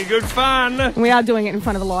 It's going to be good fun. We are doing it in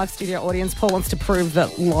front of a live studio audience. Paul wants to prove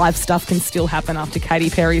that live stuff can still happen after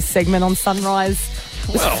Katy Perry's segment on Sunrise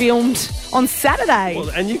was filmed on Saturday. Well,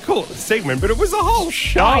 and you call it a segment, but it was a whole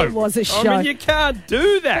show. It was a show. I mean, you can't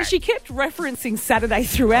do that. But she kept referencing Saturday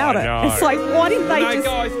throughout I know. it. It's like, why didn't they No, just...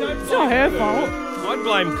 guys, don't it's not her fault. I'd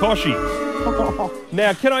blame Koshy.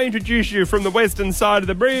 Now, can I introduce you from the western side of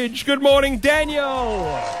the bridge? Good morning,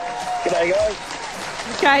 Daniel. G'day, guys.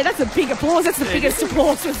 Okay, that's a big applause. That's the biggest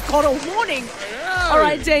applause we've got all morning. All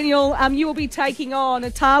right, Daniel, you will be taking on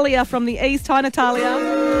Natalia from the East. Hi, Natalia.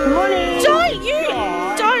 Good morning.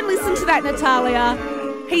 Don't listen to that, Natalia.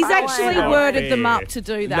 He's actually worded them up to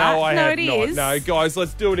do that. No, I have it not. is. No, guys,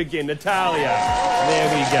 let's do it again. Natalia. There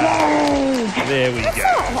we go. There we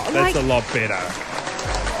go. That's a lot better.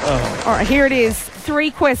 Oh. All right, here it is. 3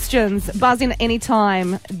 questions. Buzz in at any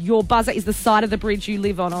time. Your buzzer is the side of the bridge you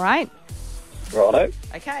live on, all right? Righto.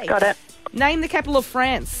 Okay. Got it. Name the capital of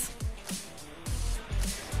France.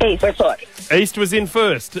 East. West side. East was in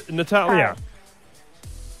first. Natalia.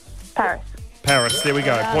 Paris. Paris. There we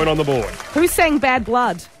go. Point on the board. Who sang Bad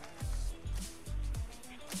Blood?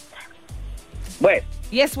 West.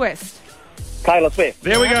 Yes, West. Taylor Swift.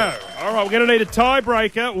 There we go. All right, we're going to need a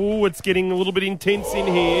tiebreaker. Ooh, it's getting a little bit intense in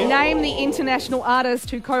here. Name the international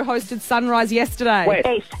artist who co-hosted Sunrise yesterday.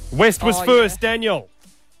 West. West was first. Daniel.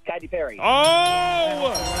 Katy Perry.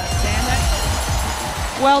 Oh!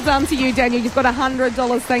 Well done to you, Daniel. You've got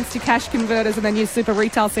 $100 thanks to Cash Converters and the new Super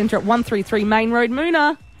Retail Centre at 133 Main Road,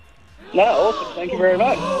 Moona. No, awesome. Thank you very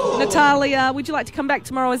much. Natalia, would you like to come back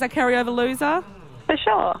tomorrow as our carryover loser? For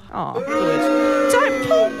sure. Oh, good. Don't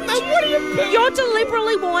pull. What are you doing? You're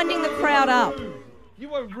deliberately winding the crowd up.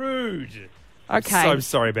 You are rude. Okay. So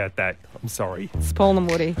sorry about that. I'm sorry. It's Paul and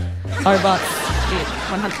Woody. Hobart's hit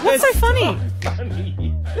 100. What's so funny?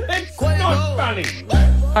 It's not funny.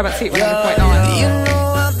 Hobart's hit 100.9. You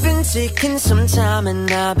know I've been taking some time and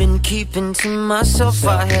I've been keeping to myself.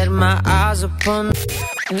 I had my eyes upon.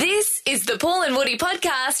 This is the Paul and Woody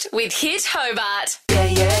podcast with Hit Hobart.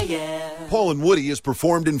 Paul and Woody is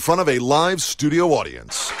performed in front of a live studio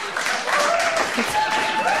audience.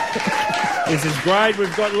 This is great.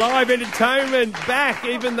 We've got live entertainment back,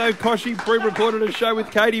 even though Koshy pre-recorded a show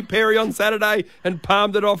with Katy Perry on Saturday and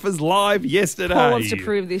palmed it off as live yesterday. Paul wants to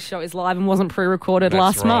prove this show is live and wasn't pre-recorded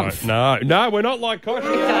last month. No, we're not like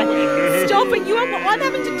Koshy. Stop it. I'm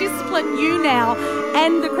having to discipline you now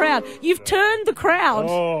and the crowd. You've turned the crowd.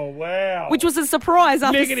 Oh, wow. Which was a surprise.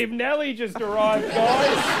 After Negative Nelly just arrived,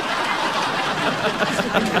 guys.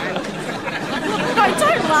 No,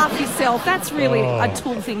 don't laugh yourself. That's really a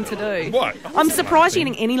tool thing to do. What? I'm surprised you're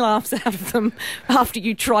getting any laughs out of them after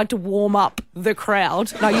you tried to warm up the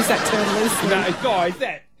crowd. No, I use that term loosely. No, guys,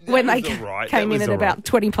 that when they was all right. came That in was at all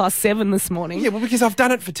about right. 7:20 this morning. Yeah, well, because I've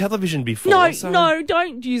done it for television before. No, so- no,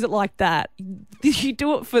 don't use it like that. You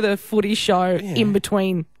do it for the footy show in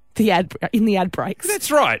between the ad breaks.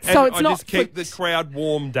 That's right. So And it's I not just keep the crowd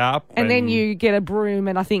warmed up. And then you get a broom,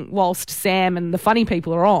 and I think whilst Sam and the funny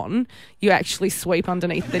people are on, you actually sweep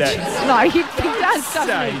underneath the That- chairs. No, he does, doesn't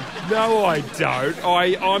Say, he? no, I don't.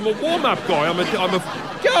 I'm a warm-up guy.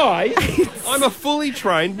 I'm a fully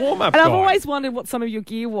trained warm-up And guy. I've always wondered what some of your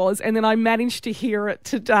gear was, and then I managed to hear it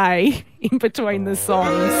today in between the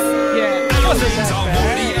songs. Yeah. Our names are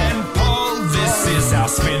Woody and Paul. This is our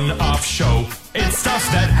spin-off show. It's stuff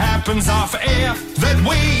that happens off air that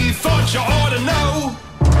we thought you ought to know.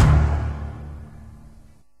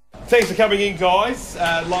 Thanks for coming in, guys.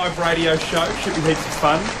 Live radio show. Should be heaps of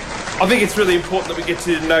fun. I think it's really important that we get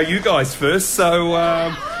to know you guys first. So,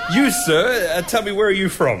 you, sir, tell me, where are you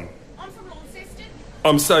from? I'm from Launceston.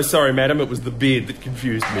 I'm so sorry, madam. It was the beard that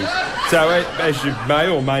confused me. So, as you may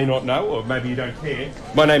or may not know, or maybe you don't care,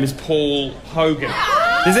 my name is Paul Hogan.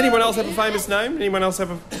 Does anyone else have a famous name? Anyone else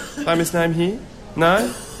have a famous name here? No?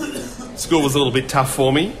 School was a little bit tough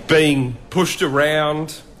for me. Being pushed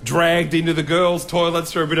around, dragged into the girls'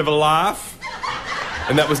 toilets for a bit of a laugh.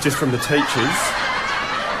 And that was just from the teachers.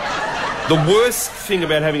 The worst thing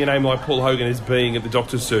about having a name like Paul Hogan is being at the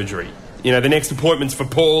doctor's surgery. You know, the next appointment's for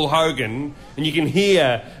Paul Hogan, and you can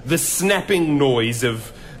hear the snapping noise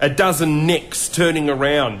of a dozen necks turning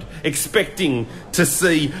around, expecting to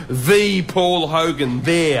see the Paul Hogan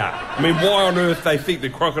there. I mean, why on earth they think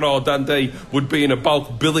that Crocodile Dundee would be in a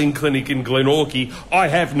bulk billing clinic in Glenorchy, I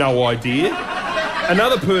have no idea.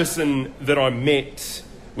 Another person that I met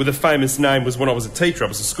with a famous name was when I was a teacher. I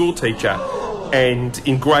was a school teacher, and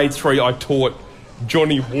in grade 3 I taught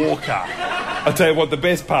Johnny Walker. I'll tell you what, the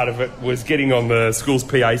best part of it was getting on the school's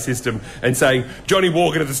PA system and saying, Johnny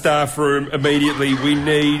Walker to the staff room immediately. We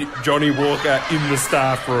need Johnny Walker in the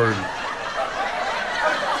staff room.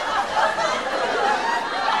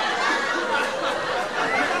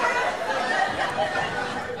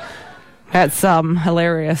 That's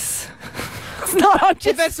hilarious. It's not. I'm If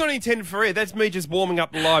just. that's not intended for air, that's me just warming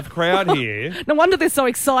up the live crowd here. No wonder they're so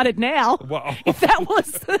excited now. Well, If that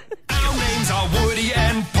was. Our names are Woody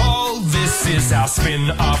and Paul. This is our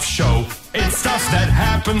spin-off show. It's stuff that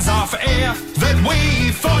happens off air that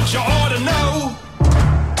we thought you ought to know.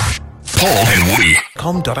 Paul and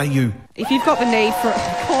Woody.com.au. If you've got the need for.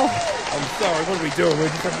 I'm sorry, what are we doing? We're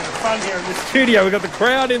just having a bit of fun here in the studio. We've got the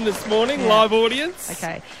crowd in this morning, live audience.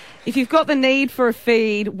 Okay. If you've got the need for a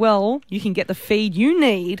feed, well, you can get the feed you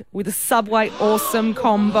need with a Subway Awesome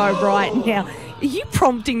Combo right now. Are you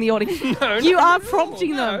prompting the audience? No, you are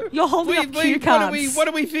prompting them. You're holding up cue cards. What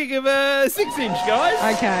do we think of a 6-inch,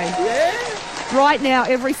 guys? Okay. Yeah? Right now,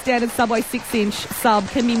 every standard Subway 6-inch sub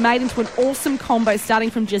can be made into an awesome combo starting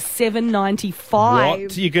from just $7.95.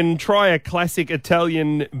 What? You can try a classic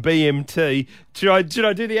Italian BMT. Should I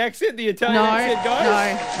do the accent, the Italian accent,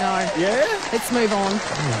 guys? No. Yeah? Let's move on.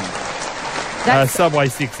 Subway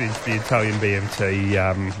 6-inch, the Italian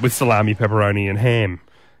BMT with salami, pepperoni and ham.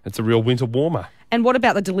 It's a real winter warmer. And what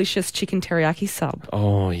about the delicious chicken teriyaki sub?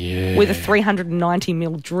 Oh, yeah. With a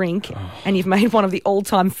 390ml drink, and you've made one of the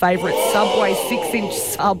all-time favourite Subway 6-inch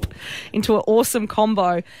sub into an awesome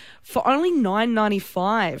combo for only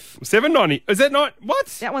 $9.95. $7.90. Is that not... What?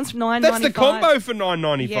 That one's $9.95. That's the combo for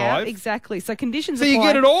 $9.95. Yeah, exactly. So conditions So apply. you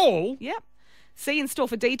get it all? Yep. See in store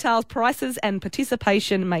for details. Prices and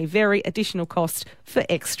participation may vary. Additional cost for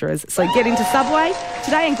extras. So get into Subway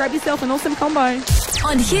today and grab yourself an awesome combo.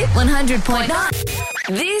 On Hit 100.9.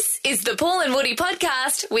 This is the Paul and Woody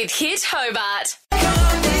podcast with Hit Hobart. 13,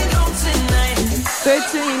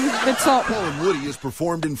 the top. Paul and Woody is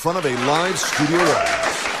performed in front of a live studio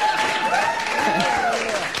audience.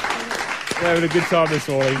 We're having a good time this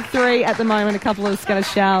morning. 3 at the moment, a couple of scattered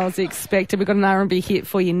showers expected. We've got an R&B hit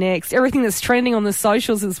for you next. Everything that's trending on the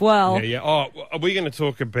socials as well. Yeah. Oh, are we going to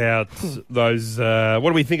talk about those... what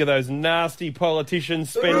do we think of those nasty politicians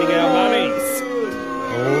spending our monies?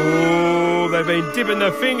 Oh, they've been dipping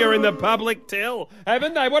their finger in the public till,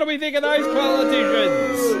 haven't they? What do we think of those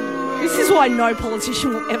politicians? This is why no politician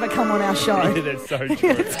will ever come on our show. Yeah, that's so true.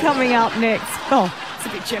 It's coming up next. Oh, it's a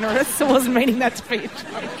bit generous. I wasn't meaning that to be a joke.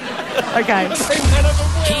 Okay.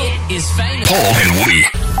 Hit is famous. Paul and Woody.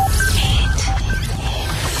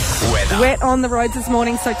 Wet on the roads this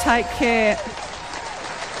morning, so take care.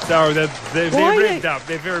 So they're Why are revved up.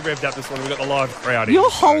 They're very revved up this morning. We've got the live crowd in. You're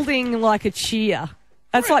holding like a cheer.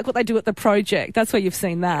 That's like what they do at the project. That's where you've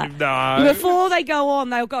seen that. No. Before they go on,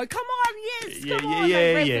 they'll go, come on, yes, come on.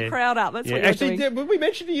 They rev the crowd up. That's what you're Actually, doing. did we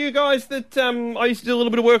mention to you guys that I used to do a little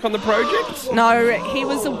bit of work on the project? No, he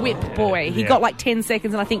was a whip boy. He Yeah. got like 10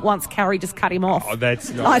 seconds, and I think once Carrie just cut him off. Oh, that's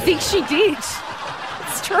not... I think she did.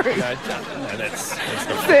 It's true. No, that's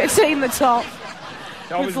not... 13 the top.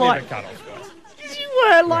 I was It's never like- cut off, guys. You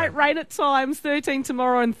were like rain at times, 13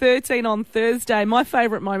 tomorrow and 13 on Thursday. My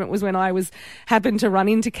favourite moment was when I happened to run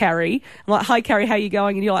into Carrie. I'm like, hi, Carrie, how you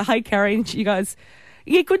going? And you're like, hey, Carrie. And she goes,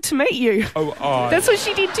 yeah, good to meet you. Oh, That's what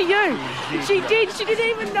she did to you. She did. She didn't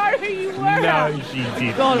even know who you were. No, she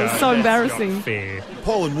did. God, it was so that's embarrassing. Not fair.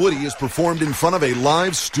 Paul and Woody is performed in front of a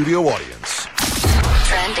live studio audience.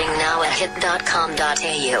 Trending now at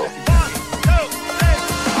hit.com.au.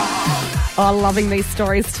 Oh, loving these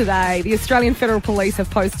stories today. The Australian Federal Police have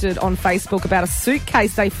posted on Facebook about a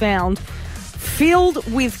suitcase they found filled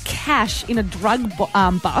with cash in a drug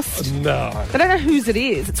bust. No. They don't know whose it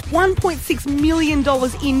is. It's $1.6 million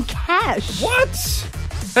in cash. What?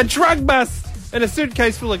 A drug bust and a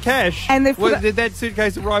suitcase full of cash. And they've put did that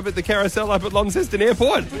suitcase arrive at the carousel up at Launceston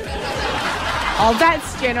Airport? Oh,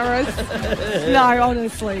 that's generous. No,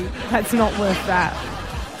 honestly, that's not worth that.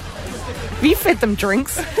 Have you fed them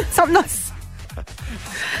drinks? Something nice.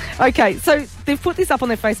 Okay, so they've put this up on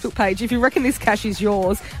their Facebook page. If you reckon this cash is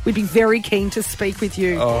yours, we'd be very keen to speak with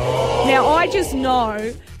you. Oh. Now, I just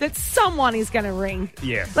know that someone is going to ring.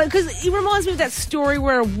 Yeah. Because it reminds me of that story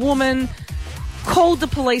where a woman called the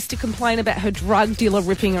police to complain about her drug dealer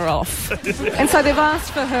ripping her off. And so they've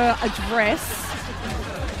asked for her address,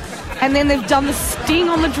 and then they've done the sting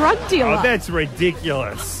on the drug dealer. Oh, that's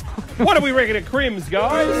ridiculous. What do we reckon at Crims,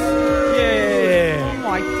 guys? Yeah. Oh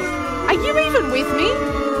my God. Are you even with me?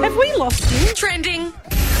 Have we lost you? Trending.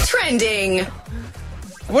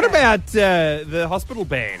 What about the hospital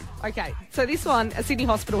ban? Okay, so this one, a Sydney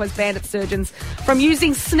hospital has banned its surgeons from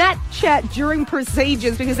using Snapchat during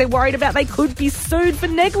procedures because they're worried about they could be sued for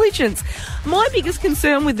negligence. My biggest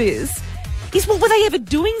concern with this is, what were they ever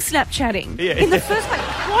doing Snapchatting? Yeah. In the first place,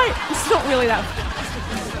 why? It's not really that.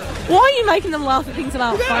 Why are you making them laugh at things that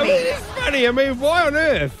aren't No, funny? it is funny. I mean, why on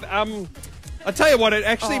earth? I tell you what, it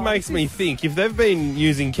actually makes me think, if they've been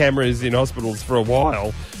using cameras in hospitals for a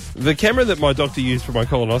while, The camera that my doctor used for my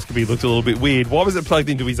colonoscopy looked a little bit weird. Why was it plugged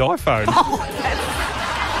into his iPhone?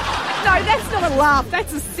 No, that's not a laugh.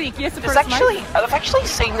 That's a sick. Yes, There's I've actually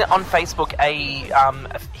seen on Facebook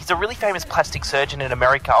he's a really famous plastic surgeon in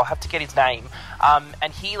America. I'll have to get his name.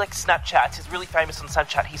 And he Snapchats. He's really famous on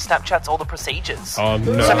Snapchat. He Snapchats all the procedures. Oh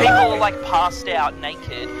no! So people are passed out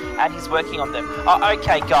naked, and he's working on them. Oh,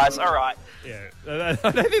 okay, guys. All right. Yeah, I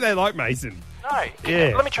don't think they like Mason. No.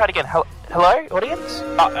 Yeah. Let me try it again. Hello, audience.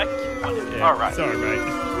 Yeah, all right. Sorry, mate.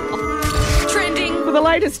 Trending. For the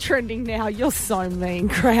latest trending now, you're so mean,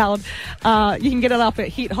 crowd. You can get it up at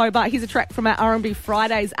Hit Hobart. Here's a track from our R&B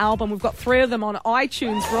Fridays album. We've got 3 of them on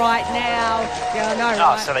iTunes right now. Yeah, I know,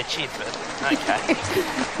 right? Oh, so they cheap it. Okay.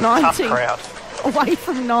 19. Tough crowd. Away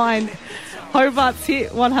from 9. Hobart's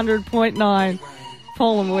Hit 100.9.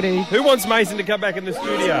 Paul and Woody. Who wants Mason to come back in the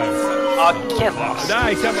studio? Oh, get lost.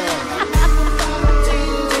 No, come on.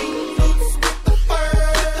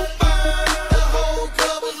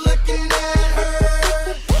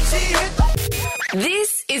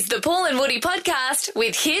 This is the Paul and Woody podcast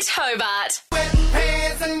with Hit Hobart.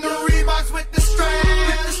 Hands and the Reeboks with the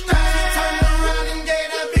straps. Turn around and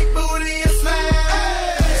get a big booty and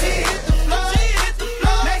slam. She hit the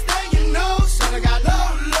floor. Next thing you know, shawty got low.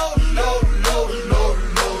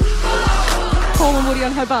 Paul and Woody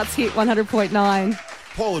on Hobart's Hit 100.9.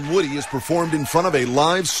 Paul and Woody is performed in front of a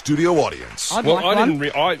live studio audience. I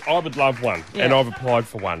would love one, Yeah. and I've applied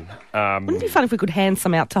for one. Wouldn't it be fun if we could hand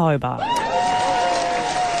some out to Hobart?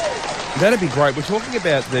 That'd be great. We're talking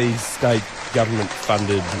about these state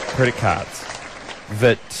government-funded credit cards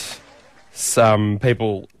that some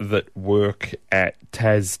people that work at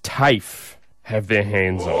TAFE have their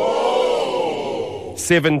hands on.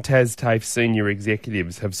 7 TAFE senior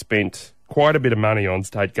executives have spent quite a bit of money on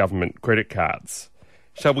state government credit cards.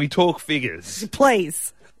 Shall we talk figures?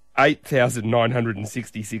 Please.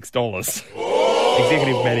 $8,966.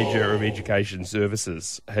 Executive Manager of Education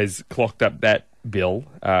Services has clocked up that bill.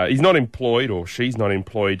 He's not employed, or she's not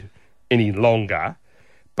employed any longer,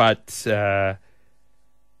 but we're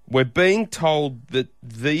being told that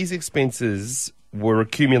these expenses were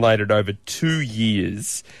accumulated over 2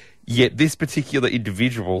 years, yet this particular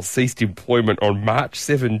individual ceased employment on March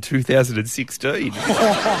 7, 2016.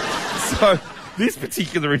 So this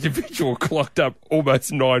particular individual clocked up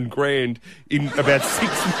almost $9,000 in about 6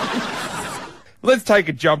 months. Let's take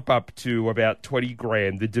a jump up to about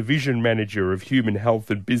 $20,000. The Division Manager of Human Health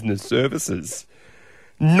and Business Services.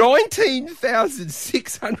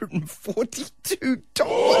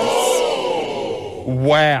 $19,642.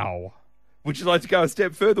 Wow. Would you like to go a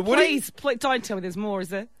step further, Woody? Please, don't tell me there's more, is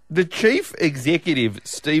there? The Chief Executive,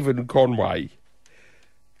 Stephen Conway,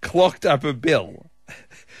 clocked up a bill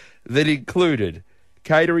that included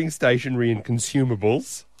catering, stationery and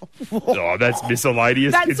consumables. Oh, that's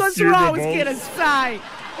miscellaneous. That's what I was going to say.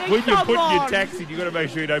 When you put your tax in, you've got to make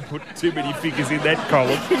sure you don't put too many figures in that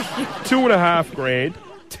column. $2,500.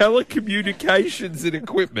 Telecommunications and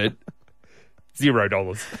equipment,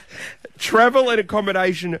 $0. Travel and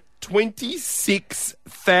accommodation,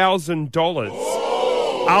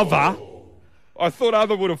 $26,000. Other, I thought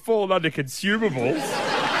other would have fallen under consumables.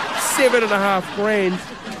 $7,500.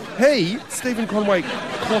 He, Stephen Conway,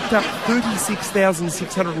 clocked up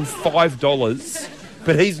 $36,605,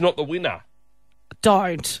 but he's not the winner.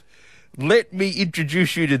 Don't. Let me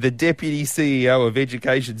introduce you to the Deputy CEO of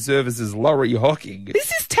Education Services, Laurie Hocking.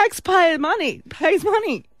 This is taxpayer money. Pays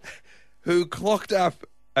money. Who clocked up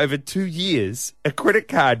over 2 years a credit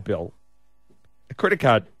card bill, a credit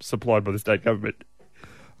card supplied by the state government,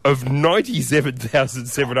 of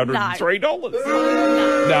 $97,703.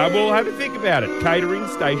 No, well, have a think about it. Catering,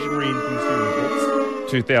 stationery and consumables,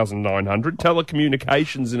 $2,900.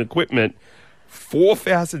 Telecommunications and equipment,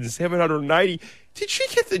 $4,780. Did she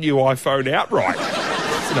get the new iPhone outright?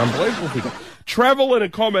 That's an unbelievable figure. Travel and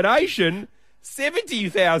accommodation,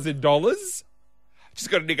 $70,000. Just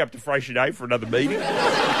got to nick up to Freixenet for another meeting.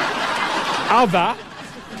 Other.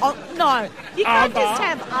 Oh, no, you can't just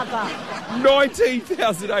have other.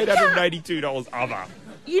 $19,882 other.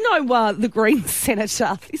 You know the Greens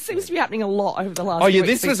senator. This seems to be happening a lot over the last few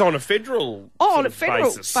weeks. This was on a federal on a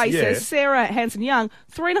federal basis. Yeah. Sarah Hanson-Young,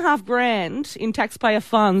 $3,500 in taxpayer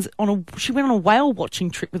funds. She went on a whale watching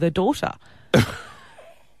trip with her daughter.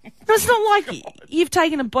 It's not like you've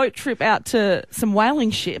taken a boat trip out to some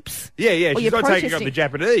whaling ships. Yeah, she's not taking up the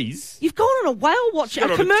Japanese. You've gone on a whale watching, a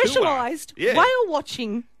commercialised whale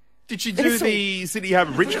watching. Did she do the Sydney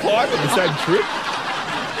Harbour Bridge climb on the same trip?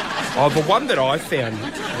 Oh, the one that I found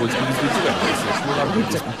was because we do have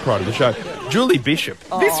research prior to the show. Julie Bishop.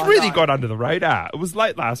 This really got under the radar. It was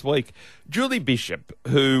late last week. Julie Bishop,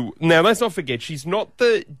 who, now let's not forget, she's not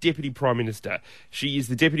the Deputy Prime Minister. She is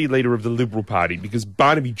the Deputy Leader of the Liberal Party because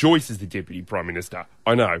Barnaby Joyce is the Deputy Prime Minister.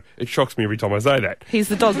 I know. It shocks me every time I say that. He's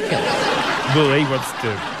the dog killer. Well, he wants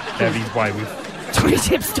to have his way with Tony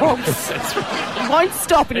Tips dogs. He won't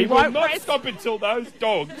stop and he will won't not rest. stop until those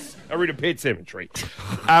dogs are in a pet cemetery.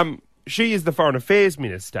 She is the Foreign Affairs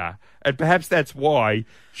Minister, and perhaps that's why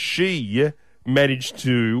she managed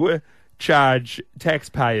to charge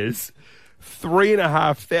taxpayers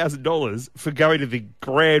 $3,500 for going to the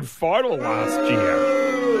grand final last year.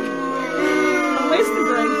 Where's the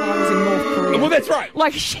grand finals in North Korea? Well, that's right.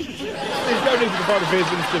 Like, she... There's no need for the Foreign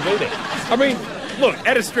Affairs Minister to be there. I mean, look,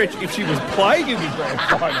 at a stretch, if she was playing in the grand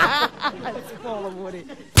final... It's Paul and Woody.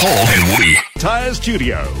 Paul and Woody. Tyre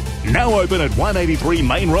Studio. Now open at 183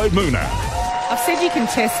 Main Road, Moona. I've said you can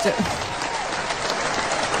test it.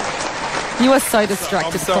 You are so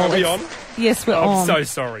distracted, I'm sorry, Paul. are we on? Yes, we're on. I'm so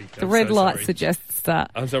sorry. The red light suggests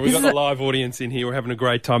that. I'm sorry, we've got the live audience in here. We're having a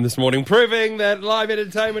great time this morning, proving that live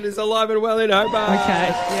entertainment is alive and well in Hobart. Okay,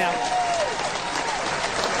 yeah.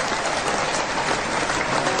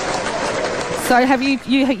 So have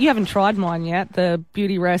you haven't tried mine yet, the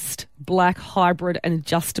Beauty Rest Black Hybrid and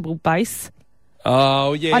Adjustable Base?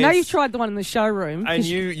 Oh, yes. I know you've tried the one in the showroom. And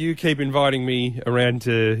you keep inviting me around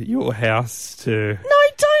to your house to... No,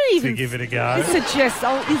 don't even... To give it a go. Suggest,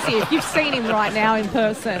 is he? If you've seen him right now in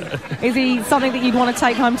person, is he something that you'd want to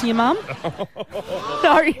take home to your mum?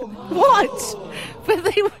 No. What?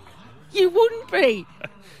 But you wouldn't be.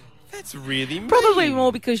 That's really mean. Probably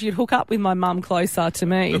more because you'd hook up with my mum closer to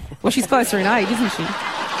me. Well, she's closer in age, isn't she?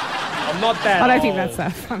 I'm not that I don't old. think that's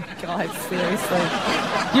that funny, guys. Seriously.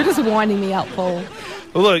 You're just winding me up, Paul.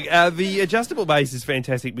 Well, look, the adjustable base is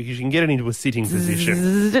fantastic because you can get it into a sitting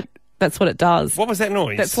position. That's what it does. What was that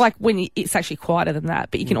noise? That's like when it's actually quieter than that,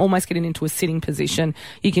 but you can almost get it into a sitting position.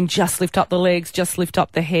 You can just lift up the legs, just lift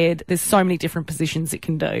up the head. There's so many different positions it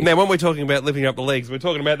can do. Now, when we're talking about lifting up the legs, we're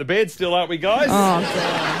talking about the bed still, aren't we, guys? Oh,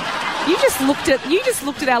 God. You just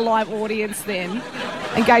looked at our live audience then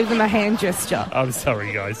and gave them a hand gesture. I'm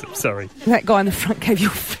sorry, guys. I'm sorry. That guy in the front gave you a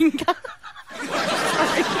finger.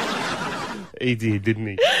 He did, didn't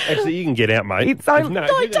he? Actually, you can get out, mate. It's only, no,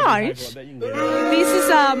 don't. This is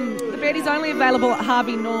the bed is only available at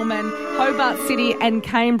Harvey Norman, Hobart City, and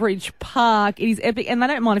Cambridge Park. It is epic, and they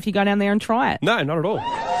don't mind if you go down there and try it. No, not at all.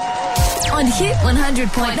 On Hit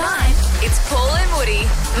 100.9, it's Paul and Woody.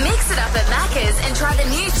 Mix it up at Macca's and try the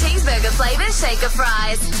new cheeseburger flavour shaker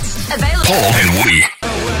fries. Available. Paul and Woody.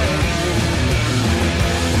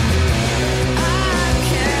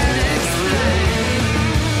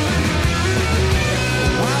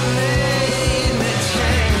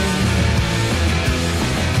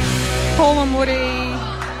 Paul and Woody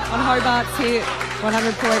on Hobart's Hit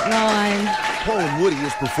 100.9. Paul and Woody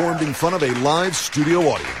is performed in front of a live studio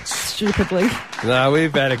audience. Stupidly. No,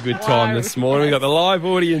 we've had a good time this morning. We've got the live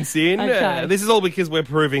audience in. Okay. This is all because we're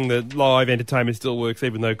proving that live entertainment still works,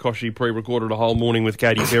 even though Koshi pre-recorded a whole morning with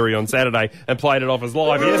Katy Perry on Saturday and played it off as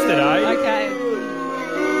live yesterday. Okay.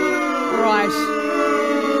 Right.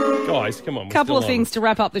 Guys, come on. Couple of things to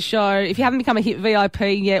wrap up the show. If you haven't become a Hit VIP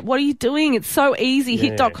yet, what are you doing? It's so easy.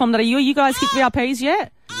 Yeah. Hit.com.au. Are you guys Hit VIPs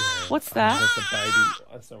yet? Yeah. What's that? That's a baby.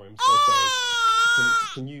 I'm sorry, I'm so sorry.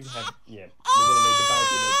 Can you have... Yeah, we're going to need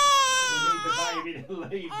the baby to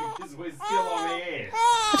leave because we're still on air.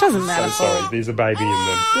 It doesn't matter. So sorry, there's a baby in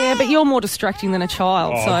them. Yeah, but you're more distracting than a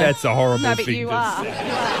child. Oh, so. that's a horrible no, but thing you to are. say.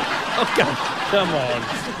 Oh, come on.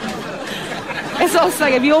 That's what I was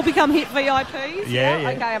saying. Have you all become Hit VIPs?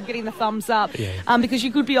 Yeah. Okay, I'm getting the thumbs up. Yeah. Because you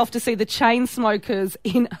could be off to see the Chainsmokers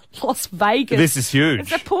in Las Vegas. This is huge.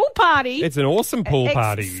 It's a pool party. It's an awesome pool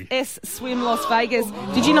party. XS Swim Las Vegas.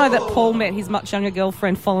 Did you know that Paul met his much younger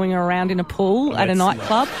girlfriend following her around in a pool at a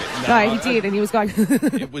nightclub? No, he did, and he was going...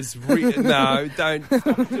 It was... No, don't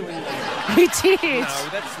stop doing that. He did. No,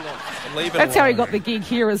 that's not... Leave it That's how he alone. got the gig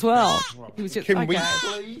here as well. He was just, Can we okay.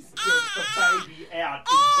 please get the baby out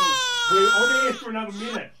until we're on air for another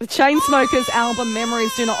minute? The Chainsmokers album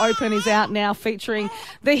Memories Do Not Open is out now, featuring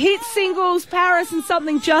the hit singles Paris and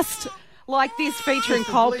Something Just Like This, featuring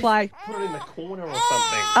Coldplay. Put it in the corner or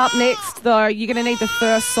something. Up next, though, you're going to need the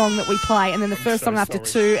first song that we play, and then the first song after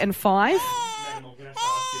 2 and 5.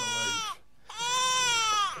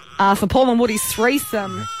 For Paul and Woody's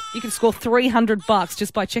threesome, you can score $300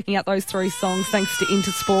 just by checking out those 3 songs, thanks to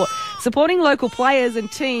Intersport, supporting local players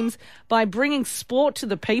and teams by bringing sport to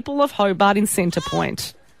the people of Hobart in Centre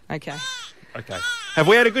Point. Okay. Okay. Have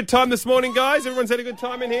we had a good time this morning, guys? Everyone's had a good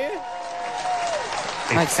time in here?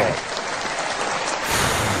 Okay.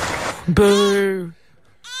 Boo.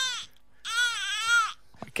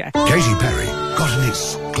 Okay. Katy Perry got an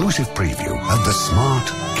exclusive preview of the smart,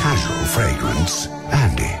 casual fragrance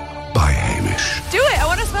Andy by Hamish. Do it. I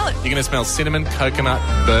want to smell it. You're going to smell cinnamon, coconut,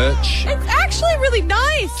 birch. It's actually really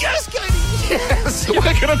nice. Yes, Katie. Yes.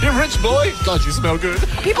 Working on your rich boy. God, you smell good.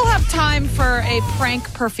 People have time for a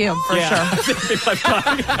prank perfume for sure.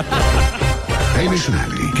 Hamish and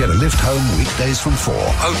Andy get a lift home weekdays from 4,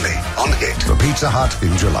 only on Hit for Pizza Hut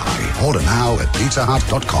in July. Order now at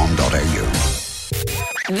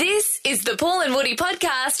pizzahut.com.au. This is the Paul and Woody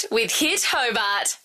podcast with Hit Hobart.